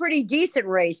 She got a pretty decent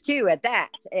raise too at that.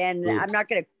 And I'm not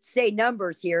going to say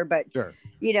numbers here, but sure.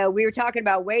 You know, we were talking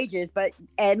about wages,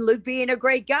 and Luke being a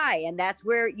great guy. And that's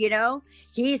where, you know,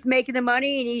 he's making the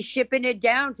money and he's shipping it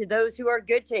down to those who are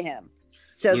good to him.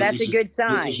 So that's a good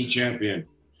sign. Luke is a champion.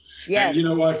 Yes. And you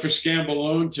know what? For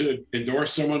Scambalone to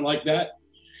endorse someone like that,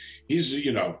 he's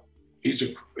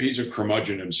a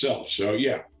curmudgeon himself. So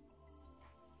yeah,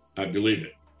 I believe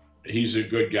it. He's a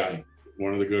good guy.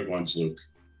 One of the good ones, Luke.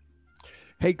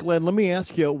 Hey, Glenn, let me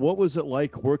ask you, what was it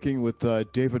like working with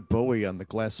David Bowie on the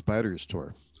Glass Spiders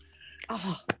tour?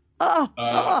 It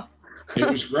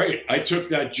was great. I took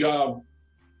that job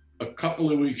a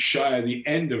couple of weeks shy of the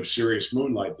end of Serious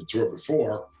Moonlight, the tour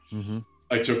before. Mm-hmm.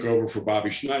 I took over for Bobby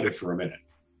Schneider for a minute.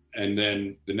 And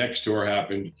then the next tour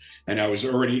happened, and I was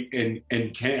already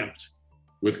encamped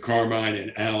with Carmine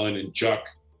and Alan and Chuck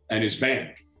and his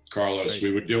band, Carlos. Right.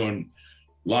 We were doing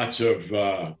lots of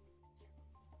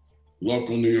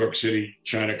local New York City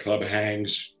China Club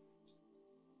hangs.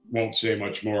 Won't say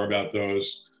much more about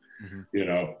those. Mm-hmm. You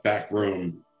know, back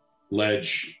room,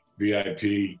 ledge,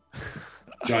 VIP,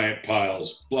 giant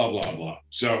piles, blah, blah, blah.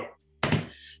 So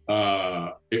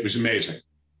it was amazing.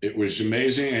 It was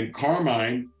amazing. And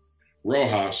Carmine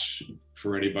Rojas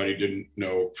for anybody who didn't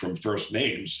know from first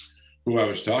names who I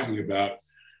was talking about,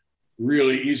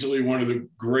 really easily one of the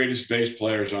greatest bass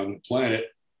players on the planet.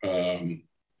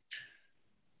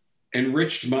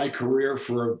 Enriched my career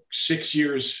for 6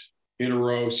 years in a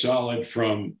row, solid,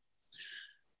 from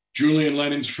Julian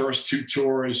Lennon's first 2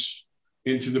 tours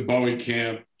into the Bowie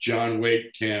camp, John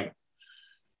Waite camp,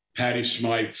 Patti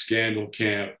Smythe Scandal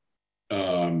camp,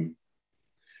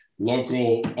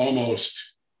 local,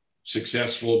 almost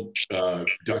successful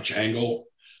Dutch Angle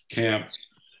camp.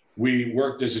 We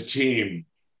worked as a team,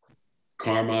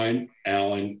 Carmine,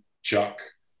 Alan, Chuck,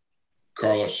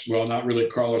 Carlos. Well, not really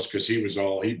Carlos, because he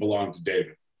belonged to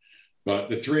David. But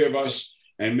the 3 of us,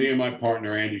 and me and my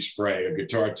partner, Andy Spray, a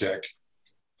guitar tech,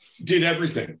 did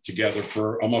everything together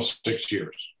for almost 6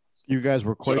 years. You guys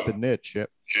were quite the niche. Yep.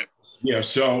 Yeah.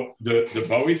 So the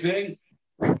Bowie thing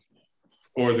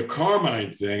or the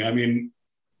Carmine thing, I mean,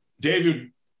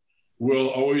 David will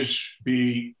always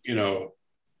be,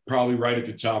 probably right at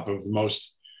the top of the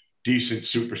most decent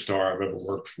superstar I've ever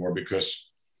worked for, because,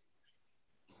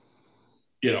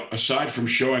 aside from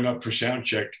showing up for sound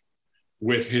check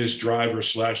with his driver /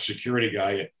 security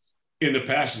guy in the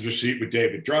passenger seat with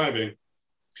David driving,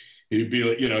 he'd be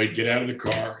like, he'd get out of the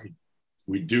car,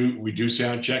 we do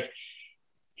sound check,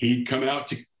 he'd come out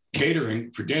to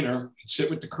catering for dinner and sit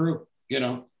with the crew,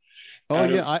 Oh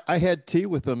yeah, I had tea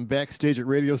with him backstage at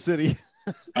Radio City.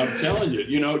 I'm telling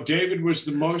you, David was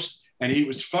the most, and he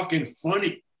was fucking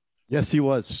funny. Yes, he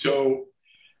was. So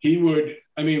he would,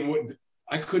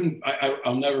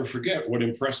 I'll never forget what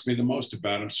impressed me the most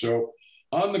about him. So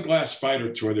on the Glass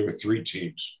Spider tour, there were 3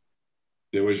 teams.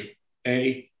 There was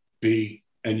A, B,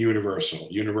 and Universal.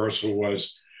 Universal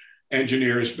was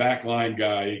engineers, backline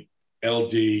guy,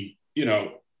 LD,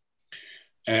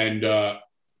 and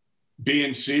B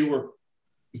and C were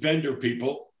vendor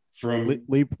people from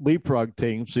leapfrog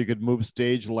team, so you could move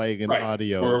stage, leg, and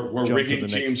audio. We're rigging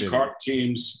teams, cart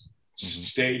teams,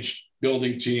 stage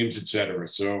building teams, etc.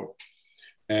 So,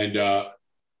 and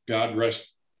God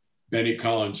rest Benny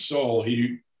Collins' soul,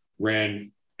 he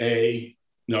ran B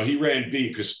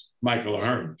because Michael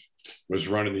Ahern was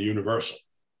running the Universal.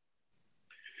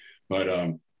 But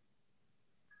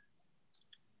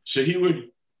so he would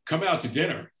come out to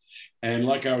dinner, and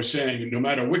like I was saying, no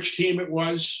matter which team it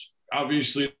was,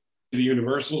 obviously the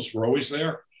Universals were always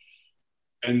there,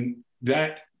 and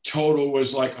that total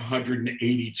was like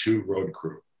 182 road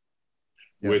crew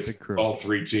with all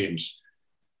 3 teams.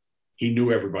 He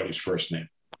knew everybody's first name.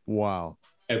 Wow.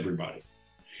 Everybody.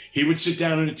 He would sit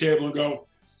down at a table and go,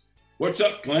 "What's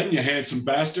up, Glenn, you handsome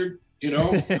bastard?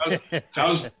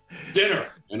 How's dinner?"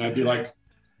 And I'd be like,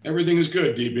 "Everything is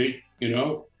good, DB."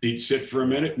 He'd sit for a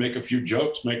minute, make a few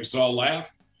jokes, make us all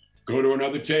laugh, go to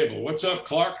another table. "What's up,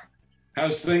 Clark?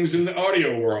 How's things in the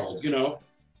audio world?"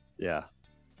 Yeah.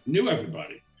 Knew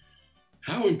everybody.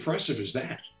 How impressive is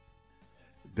that?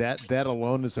 That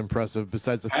alone is impressive,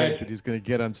 besides the fact that he's going to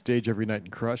get on stage every night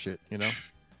and crush it,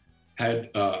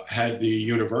 Had the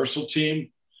Universal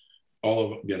team,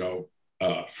 all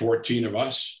of 14 of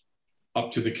us,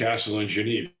 up to the castle in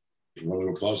Geneva when we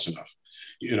were close enough.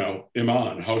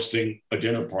 Iman hosting a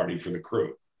dinner party for the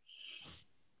crew.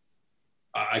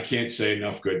 I can't say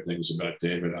enough good things about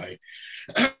David.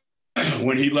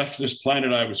 When he left this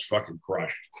planet, I was fucking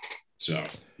crushed. So,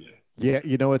 yeah.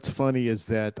 Yeah, what's funny is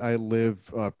that I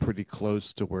live pretty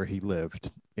close to where he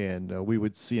lived, and we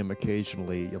would see him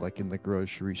occasionally, like in the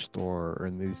grocery store or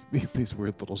in these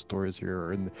weird little stores here,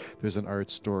 or there's an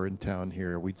art store in town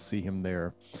here. We'd see him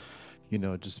there,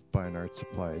 just buying art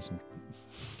supplies and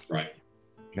right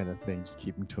kind of things,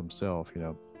 keep him to himself,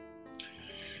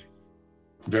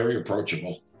 Very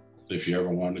approachable, if you ever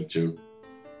wanted to.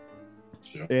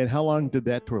 So. And how long did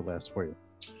that tour last for you?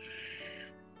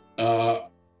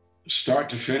 Start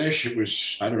to finish, it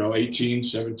was, 18,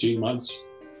 17 months.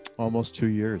 Almost 2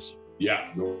 years.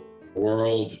 Yeah, the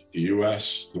world, the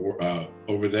US,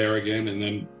 over there again, and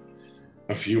then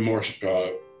a few more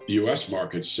US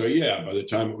markets. So yeah, by the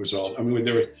time it was all,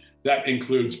 that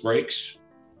includes breaks,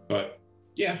 but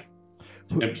yeah,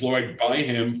 employed by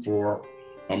him for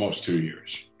almost 2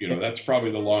 years. That's probably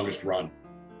the longest run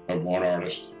of one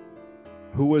artist.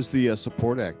 Who was the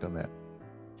support act on that?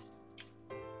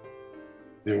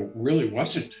 There really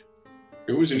wasn't.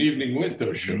 It was an evening with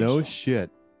those shows. No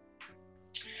shit.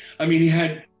 He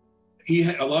had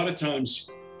a lot of times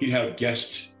he'd have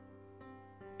guest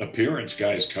appearance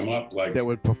guys come up, like that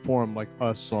would perform like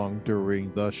a song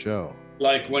during the show.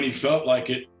 Like when he felt like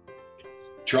it,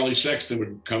 Charlie Sexton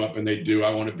would come up and they'd do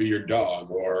 "I Want to Be Your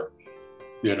Dog," or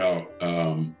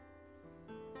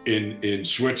in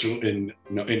Switzerland,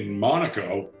 in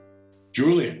Monaco,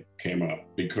 Julian came up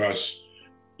because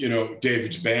you know,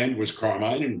 David's band was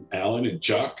Carmine and Alan and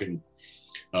Chuck and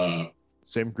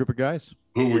same group of guys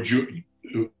who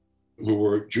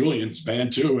were Julian's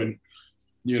band too. And,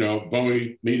 you know,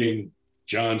 Bowie meeting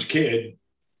John's kid.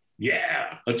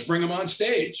 Yeah, let's bring him on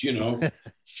stage, you know,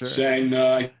 sure. Sang,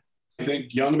 I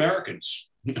think, Young Americans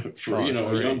for, you know,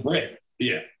 great. A young Brit.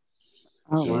 Yeah.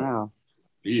 Oh, so, wow.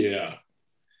 Yeah.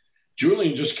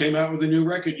 Julian just came out with a new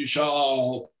record. You shall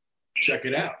all check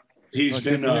it out. He's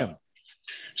been,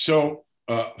 so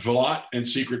Velat and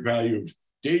Secret Value of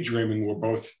Daydreaming were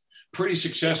both pretty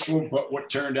successful, but what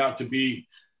turned out to be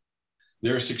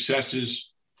their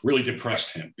successes really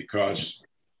depressed him because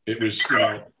it was, you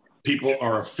know, people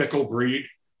are a fickle breed.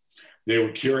 They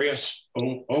were curious.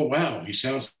 Oh, wow, he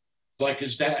sounds like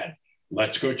his dad.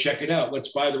 Let's go check it out.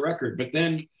 Let's buy the record. But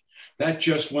then that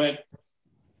just went,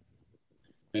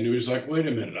 and he was like, wait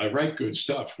a minute, I write good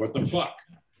stuff. What the fuck?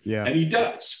 Yeah. And he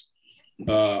does.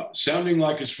 Sounding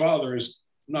like his father is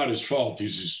not his fault.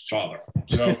 He's his father.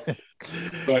 So,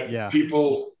 but yeah.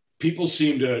 people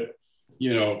seem to,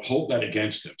 you know, hold that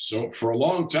against him. So for a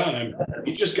long time,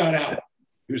 he just got out.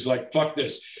 He was like, fuck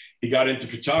this. He got into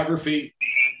photography.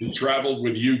 He traveled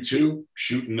with U2,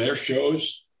 shooting their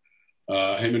shows.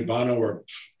 Him and Bono were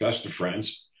best of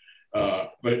friends. But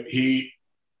I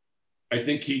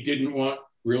think he didn't want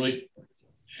really,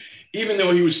 even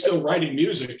though he was still writing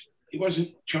music, he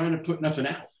wasn't trying to put nothing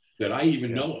out that I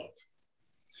even know of.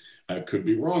 I could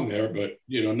be wrong there, but,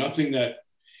 you know, nothing that,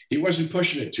 he wasn't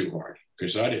pushing it too hard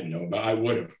because I didn't know, but I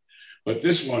would have. But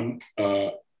this one,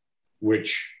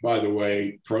 which, by the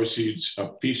way, a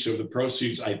piece of the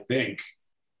proceeds, I think,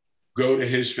 go to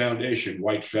his foundation,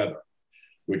 White Feather,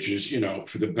 which is, you know,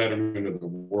 for the betterment of the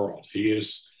world. He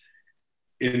is,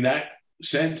 in that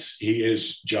sense, he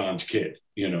is John's kid,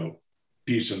 you know,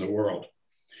 peace in the world.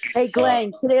 Hey,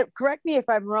 Glenn, correct me if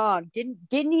I'm wrong. Didn't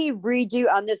he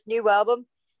redo on this new album?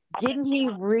 Didn't he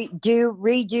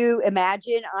redo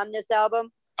Imagine on this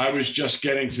album? I was just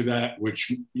getting to that,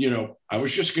 which, you know, I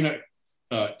was just going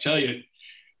to tell you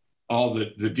all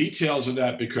the details of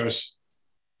that because,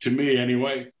 to me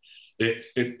anyway,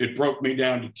 it broke me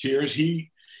down to tears.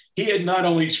 He had not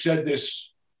only said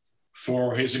this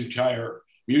for his entire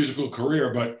musical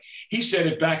career, but he said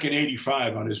it back in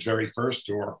 '85 on his very first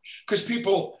tour, because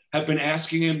people have been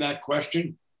asking him that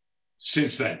question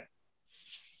since then.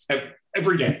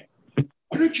 Every day.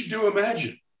 Why don't you do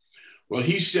Imagine? Well,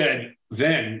 he said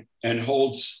then, and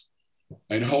holds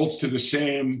to the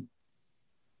same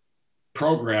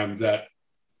program, that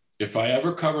if I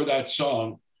ever cover that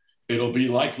song, it'll be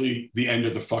likely the end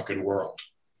of the fucking world.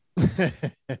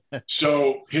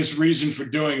 So his reason for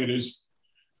doing it is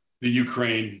the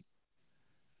Ukraine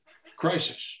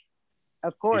crisis.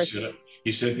 Of course.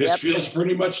 He said this feels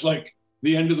pretty much like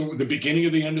the beginning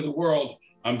of the end of the world.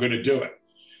 I'm going to do it.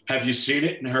 Have you seen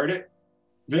it and heard it,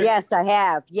 Vic? Yes, I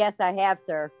have. Yes, I have,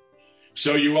 sir.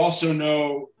 So you also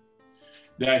know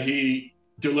that he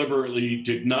deliberately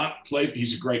did not play.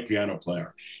 He's a great piano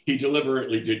player. He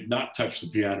deliberately did not touch the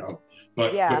piano,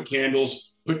 but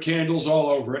put candles all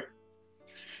over it.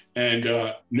 And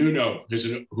Nuno,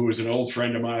 who is an old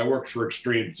friend of mine, I worked for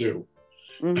Extreme too,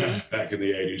 back in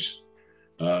the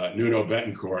 80s. Nuno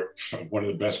Betancourt, one of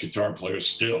the best guitar players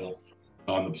still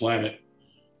on the planet,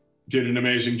 did an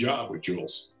amazing job with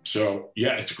Jules. So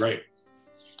yeah, it's great.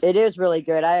 It is really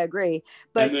good. I agree.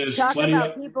 But talking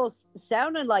about people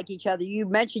sounding like each other, you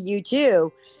mentioned U2,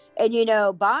 and you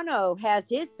know, Bono has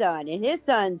his son, and his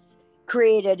son's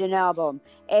created an album,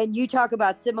 and you talk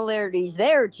about similarities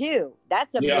there too.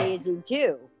 That's amazing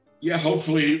too. Yeah,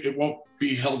 hopefully it won't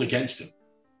be held against him.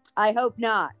 I hope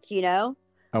not, you know.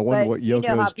 I wonder what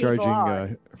Yoko is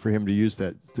charging for him to use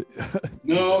that.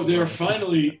 No,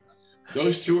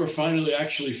 those two are finally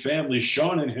actually family.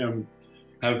 Sean and him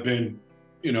have been,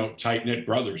 you know, tight-knit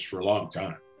brothers for a long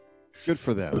time. Good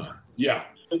for them. Yeah.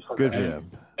 Good for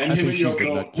them. And him and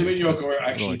Yoko are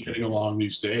actually getting along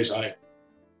these days.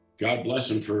 God bless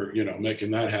him for, you know,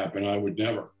 making that happen. I would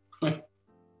never.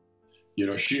 You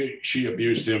know, she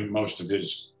abused him most of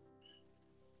his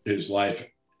life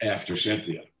after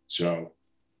Cynthia. So.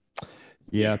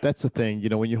 Yeah, that's the thing. You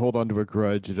know, when you hold on to a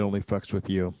grudge, it only fucks with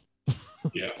you.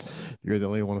 Yeah. You're the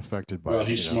only one affected by it. Well,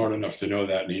 he's smart enough to know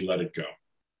that, and he let it go.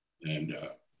 And,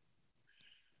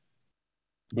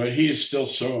 but he is still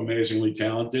so amazingly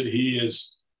talented. He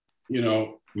is, you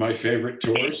know, my favorite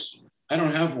tours. I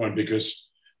don't have one because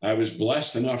I was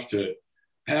blessed enough to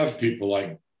have people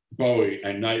like Bowie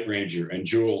and Night Ranger and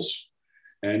Jules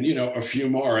and, you know, a few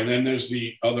more. And then there's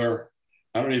the other,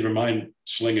 I don't even mind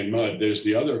slinging mud. There's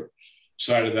the other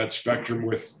side of that spectrum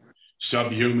with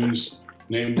subhumans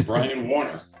named Brian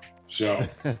Warner. So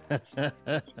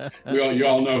you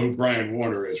all know who Brian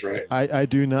Warner is, right? I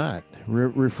do not.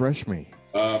 Refresh me.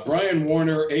 Brian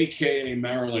Warner, aka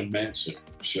Marilyn Manson.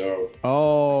 So.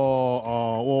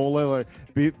 Well,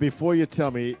 wait. Before you tell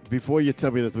me this,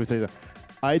 let me say that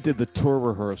I did the tour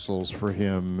rehearsals for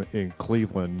him in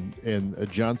Cleveland, and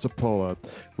John Cipolla.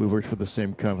 We worked for the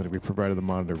same company. We provided the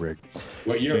monitor rig.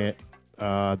 What year?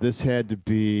 And, this had to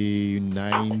be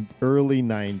early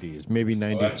 90s, maybe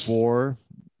 94,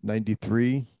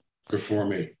 93. Before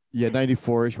me. Yeah,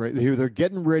 94-ish, right? They're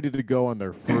getting ready to go on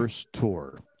their first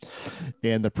tour.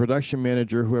 And the production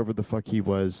manager, whoever the fuck he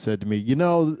was, said to me,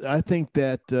 I think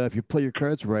that if you play your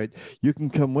cards right, you can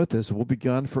come with us. We'll be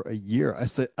gone for a year. I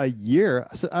said, a year?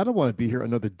 I said, I don't want to be here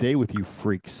another day with you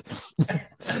freaks. And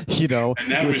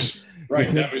that was,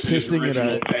 right, that was his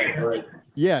original bag, right?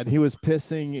 Yeah, and he was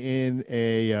pissing in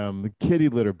a kitty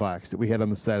litter box that we had on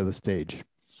the side of the stage.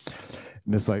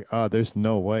 And it's like, there's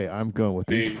no way I'm going with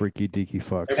these freaky deaky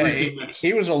fucks. And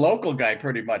he was a local guy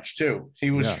pretty much too. He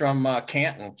was from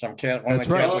Canton. That's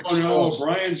right. No,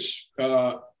 Brian's,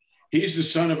 he's the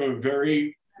son of a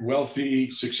very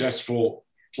wealthy, successful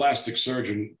plastic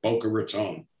surgeon, Boca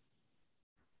Raton.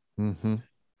 Mm-hmm.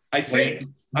 I think.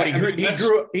 But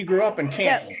he grew up in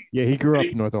Canton. Yeah, he grew up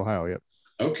in North Ohio. Yep.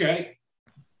 Okay.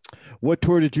 What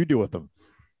tour did you do with them?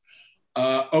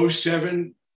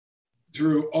 07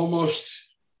 through almost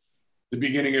the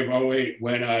beginning of 08,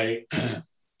 when I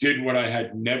did what I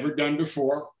had never done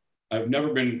before. I've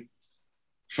never been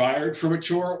fired from a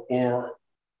tour or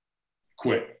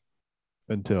quit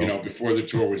before the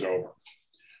tour was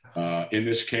over. In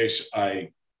this case,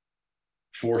 I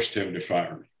forced him to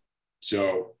fire me.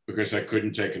 So, because I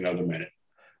couldn't take another minute.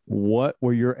 What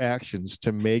were your actions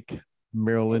to make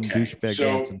Marilyn douchebag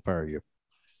Manson fire you?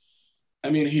 I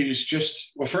mean, he's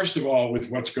just, well, first of all, with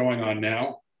what's going on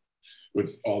now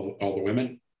with all the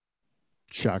women.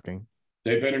 Shocking.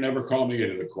 They better never call me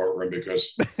into the courtroom,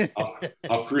 because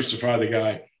I'll crucify the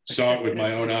guy. Saw it with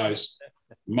my own eyes.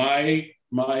 My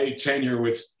tenure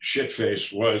with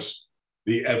Shitface was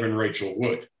the Evan Rachel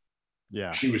Wood.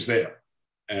 Yeah. She was there.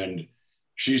 And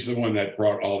she's the one that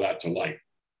brought all that to light.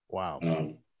 Wow.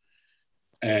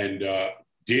 And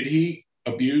did he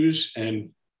abuse? And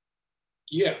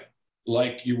yeah,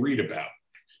 like you read about,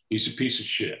 he's a piece of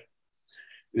shit.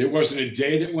 There wasn't a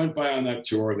day that went by on that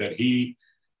tour that he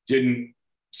didn't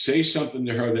say something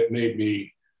to her that made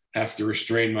me have to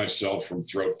restrain myself from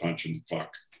throat punching the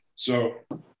fuck. So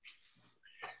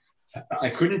I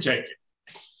couldn't take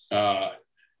it.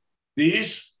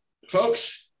 These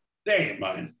folks, they ain't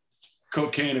mine.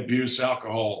 Cocaine abuse,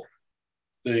 alcohol.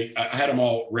 I had them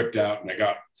all ripped out, and I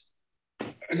got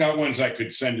ones I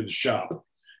could send to the shop in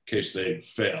case they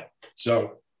fail.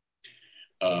 So,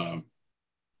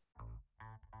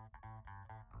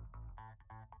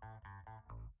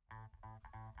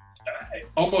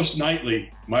 almost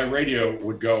nightly, my radio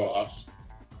would go off.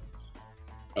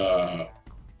 Our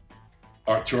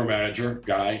tour manager,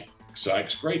 Guy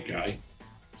Sykes, great guy,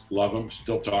 love him,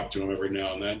 still talk to him every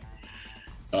now and then.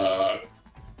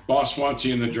 Boss wants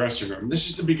you in the dressing room. This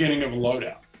is the beginning of a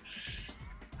loadout.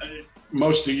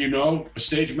 Most of you know, a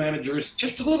stage manager is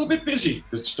just a little bit busy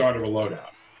at the start of a loadout.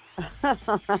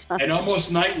 And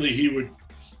almost nightly, he would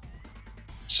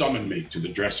summon me to the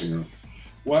dressing room.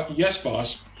 What? Yes,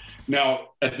 boss.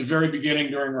 Now, at the very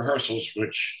beginning during rehearsals,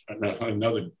 which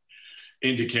another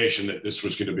indication that this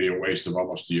was going to be a waste of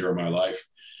almost a year of my life,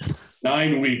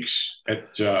 9 weeks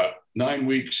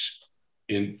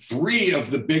in 3 of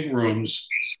the big rooms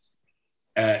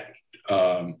at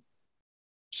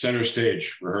Center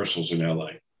Stage rehearsals in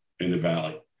LA, in the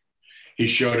Valley. He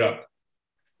showed up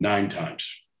 9 times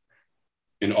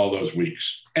in all those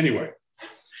weeks. Anyway,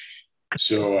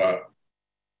 so,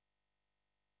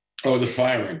 the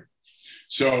firing.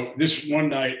 So this one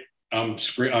night, I'm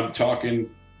talking,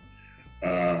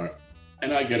 and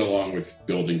I get along with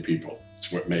building people.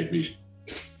 It's what made me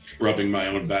rubbing my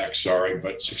own back, sorry,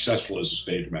 but successful as a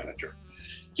stage manager.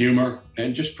 Humor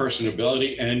and just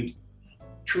personability and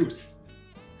truth.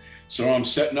 So I'm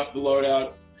setting up the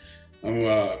loadout. I'm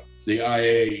the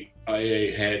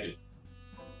IA head,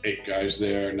 8 guys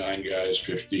there, 9 guys,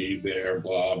 50 there,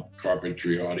 blah,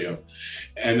 carpentry, audio,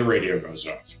 and the radio goes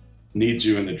off. Needs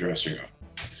you in the dressing room.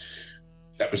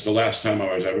 That was the last time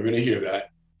I was ever going to hear that.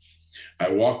 I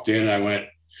walked in, I went,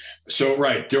 so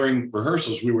right, during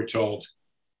rehearsals, we were told,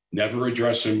 never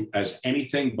address him as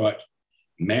anything but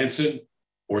Manson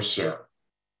or sir.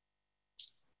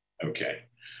 Okay.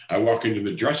 I walk into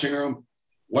the dressing room.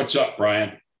 What's up,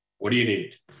 Brian? What do you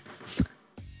need?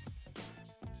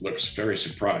 Looks very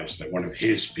surprised that one of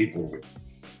his people would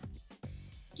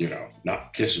you know,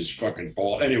 not kiss his fucking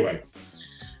ball. Anyway,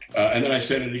 and then I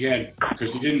said it again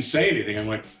because he didn't say anything. I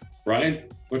went, Brian,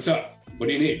 what's up? What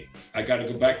do you need? I got to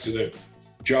go back to the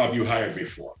job you hired me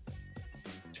for.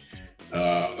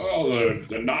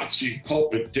 The Nazi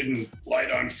pulpit didn't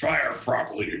light on fire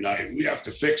properly tonight. We have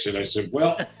to fix it. I said,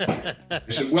 well,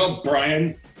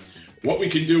 Brian, what we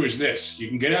can do is this. You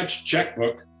can get out your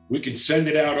checkbook. We can send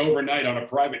it out overnight on a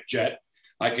private jet.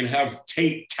 I can have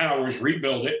Tate Towers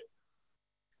rebuild it.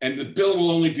 And the bill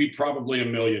will only be probably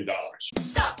 $1 million.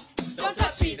 Stop! Don't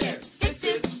touch me there. This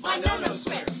is my no-no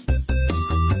square.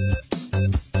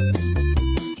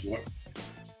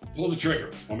 Pull the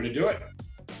trigger. Want me to do it?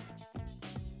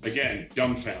 Again,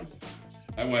 dumbfounded.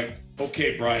 I went,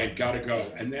 okay, Brian, gotta go.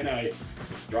 And then I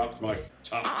dropped my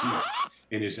top teeth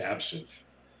in his absinthe.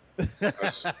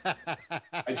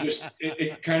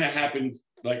 It kind of happened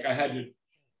like I had to,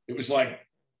 it was like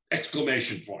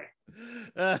exclamation point.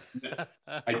 I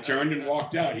turned and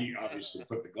walked out. He obviously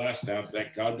put the glass down,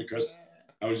 thank God, because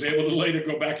I was able to later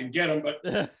go back and get him, but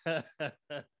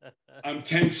I'm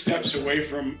 10 steps away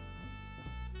from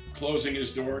closing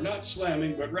his door, not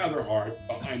slamming, but rather hard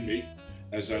behind me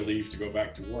as I leave to go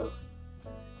back to work.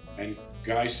 And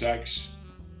Guy Sachs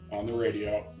on the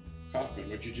radio, Kaufman,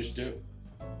 what'd you just do?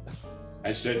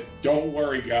 I said, don't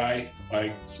worry, Guy.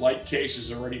 My flight case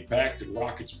is already packed and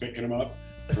Rocket's picking him up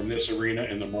from this arena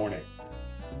in the morning.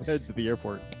 Head to the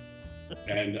airport.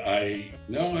 And it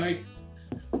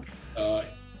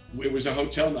was a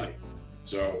hotel night.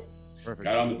 So Perfect.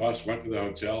 Got on the bus, went to the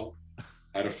hotel,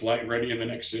 had a flight ready in the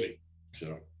next city.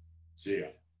 So see ya.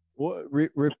 Well,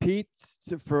 repeat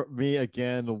for me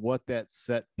again what that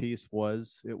set piece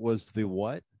was. It was the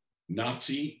what?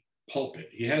 Nazi pulpit.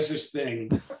 He has this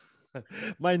thing.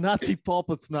 My Nazi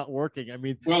pulpit's not working. I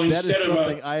mean, well, that is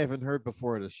something I haven't heard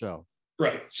before at a show.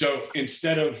 Right. So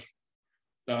instead of,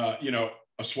 a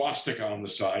swastika on the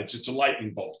sides, it's a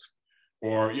lightning bolt.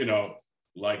 Or,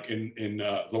 like in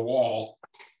The Wall,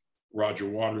 Roger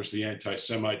Waters, the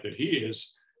anti-Semite that he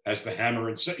is, has the hammer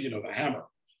and, the hammer.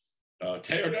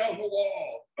 Tear down the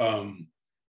wall.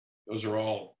 Those are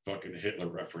all fucking Hitler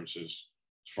references,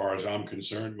 as far as I'm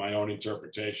concerned, my own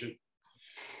interpretation.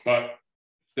 But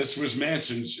this was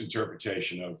Manson's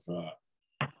interpretation of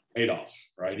Adolf,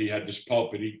 right? He had this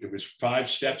pulpit. It was 5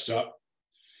 steps up.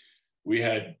 We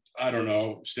had,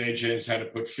 stagehands had to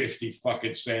put 50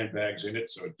 fucking sandbags in it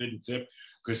so it didn't tip,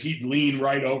 because he'd lean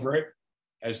right over it,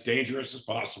 as dangerous as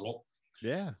possible.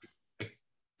 Yeah. I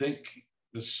think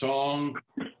the song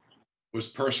was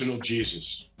Personal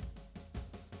Jesus.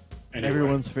 Anyway,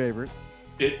 everyone's favorite.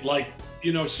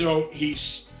 So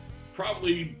he's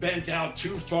probably bent out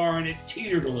too far and it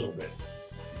teetered a little bit.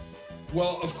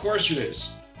 Well, of course it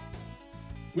is.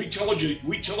 We told you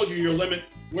your limit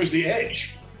was the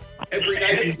edge. Every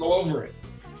night you go over it.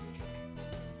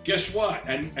 Guess what?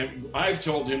 And I've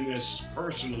told him this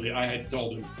personally. I had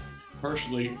told him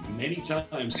personally many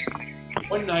times.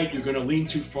 One night you're going to lean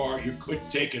too far. You could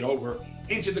take it over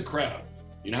into the crowd.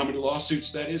 You know how many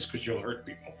lawsuits that is? Because you'll hurt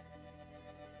people.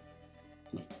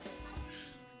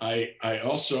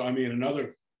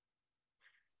 Another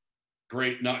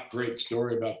not great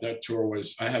story about that tour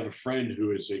was I have a friend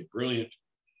who is a brilliant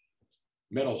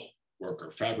metal worker,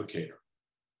 fabricator,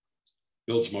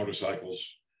 builds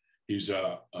motorcycles. He's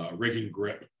a rigging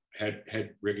grip,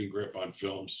 head rigging grip on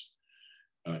films.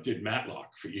 Did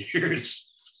Matlock for years.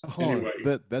 Oh,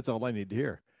 anyway, that's all I need to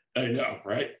hear. I know,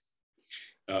 right?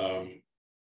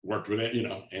 Worked with it,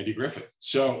 Andy Griffith.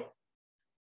 So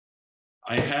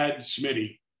I had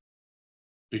Smitty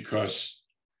because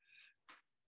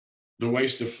the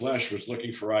Waste of Flesh was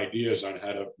looking for ideas on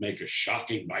how to make a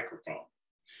shocking microphone.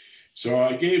 So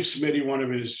I gave Smitty one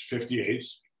of his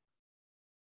 58s,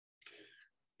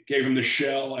 gave him the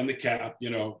shell and the cap,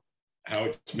 how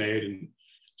it's made, and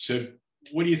said,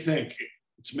 what do you think?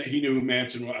 He knew who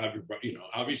Manson was,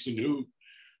 obviously knew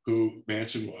who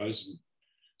Manson was, and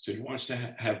said he wants to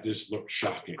have this look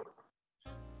shocking.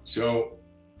 So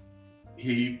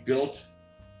he built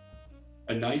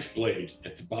a knife blade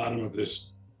at the bottom of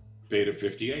this Beta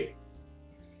 58.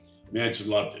 Manson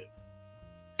loved it.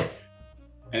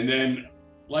 And then,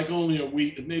 like only a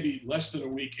week, maybe less than a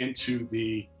week into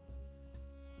the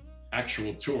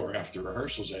actual tour, after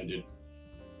rehearsals ended,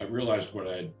 I realized what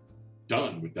I had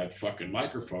done with that fucking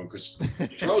microphone, because he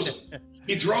throws them.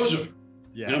 He throws them.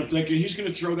 Yeah. And I'm thinking, he's going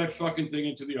to throw that fucking thing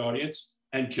into the audience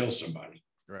and kill somebody.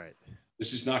 Right.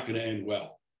 This is not going to end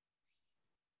well.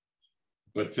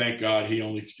 But thank God he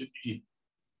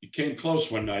came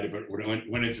close one night, but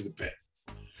went into the pit.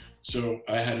 So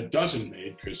I had a dozen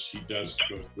made, because he does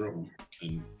go through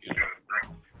them.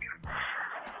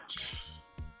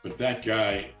 And, But that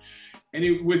guy,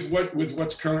 and with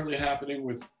what's currently happening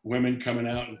with women coming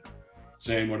out and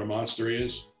saying what a monster he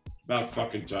is, about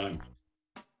fucking time.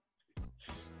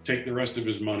 Take the rest of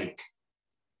his money.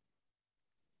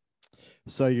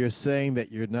 So you're saying that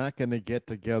you're not going to get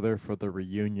together for the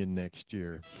reunion next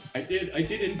year? I did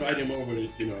invite him over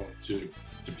to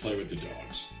to play with the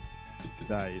dogs.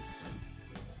 Nice.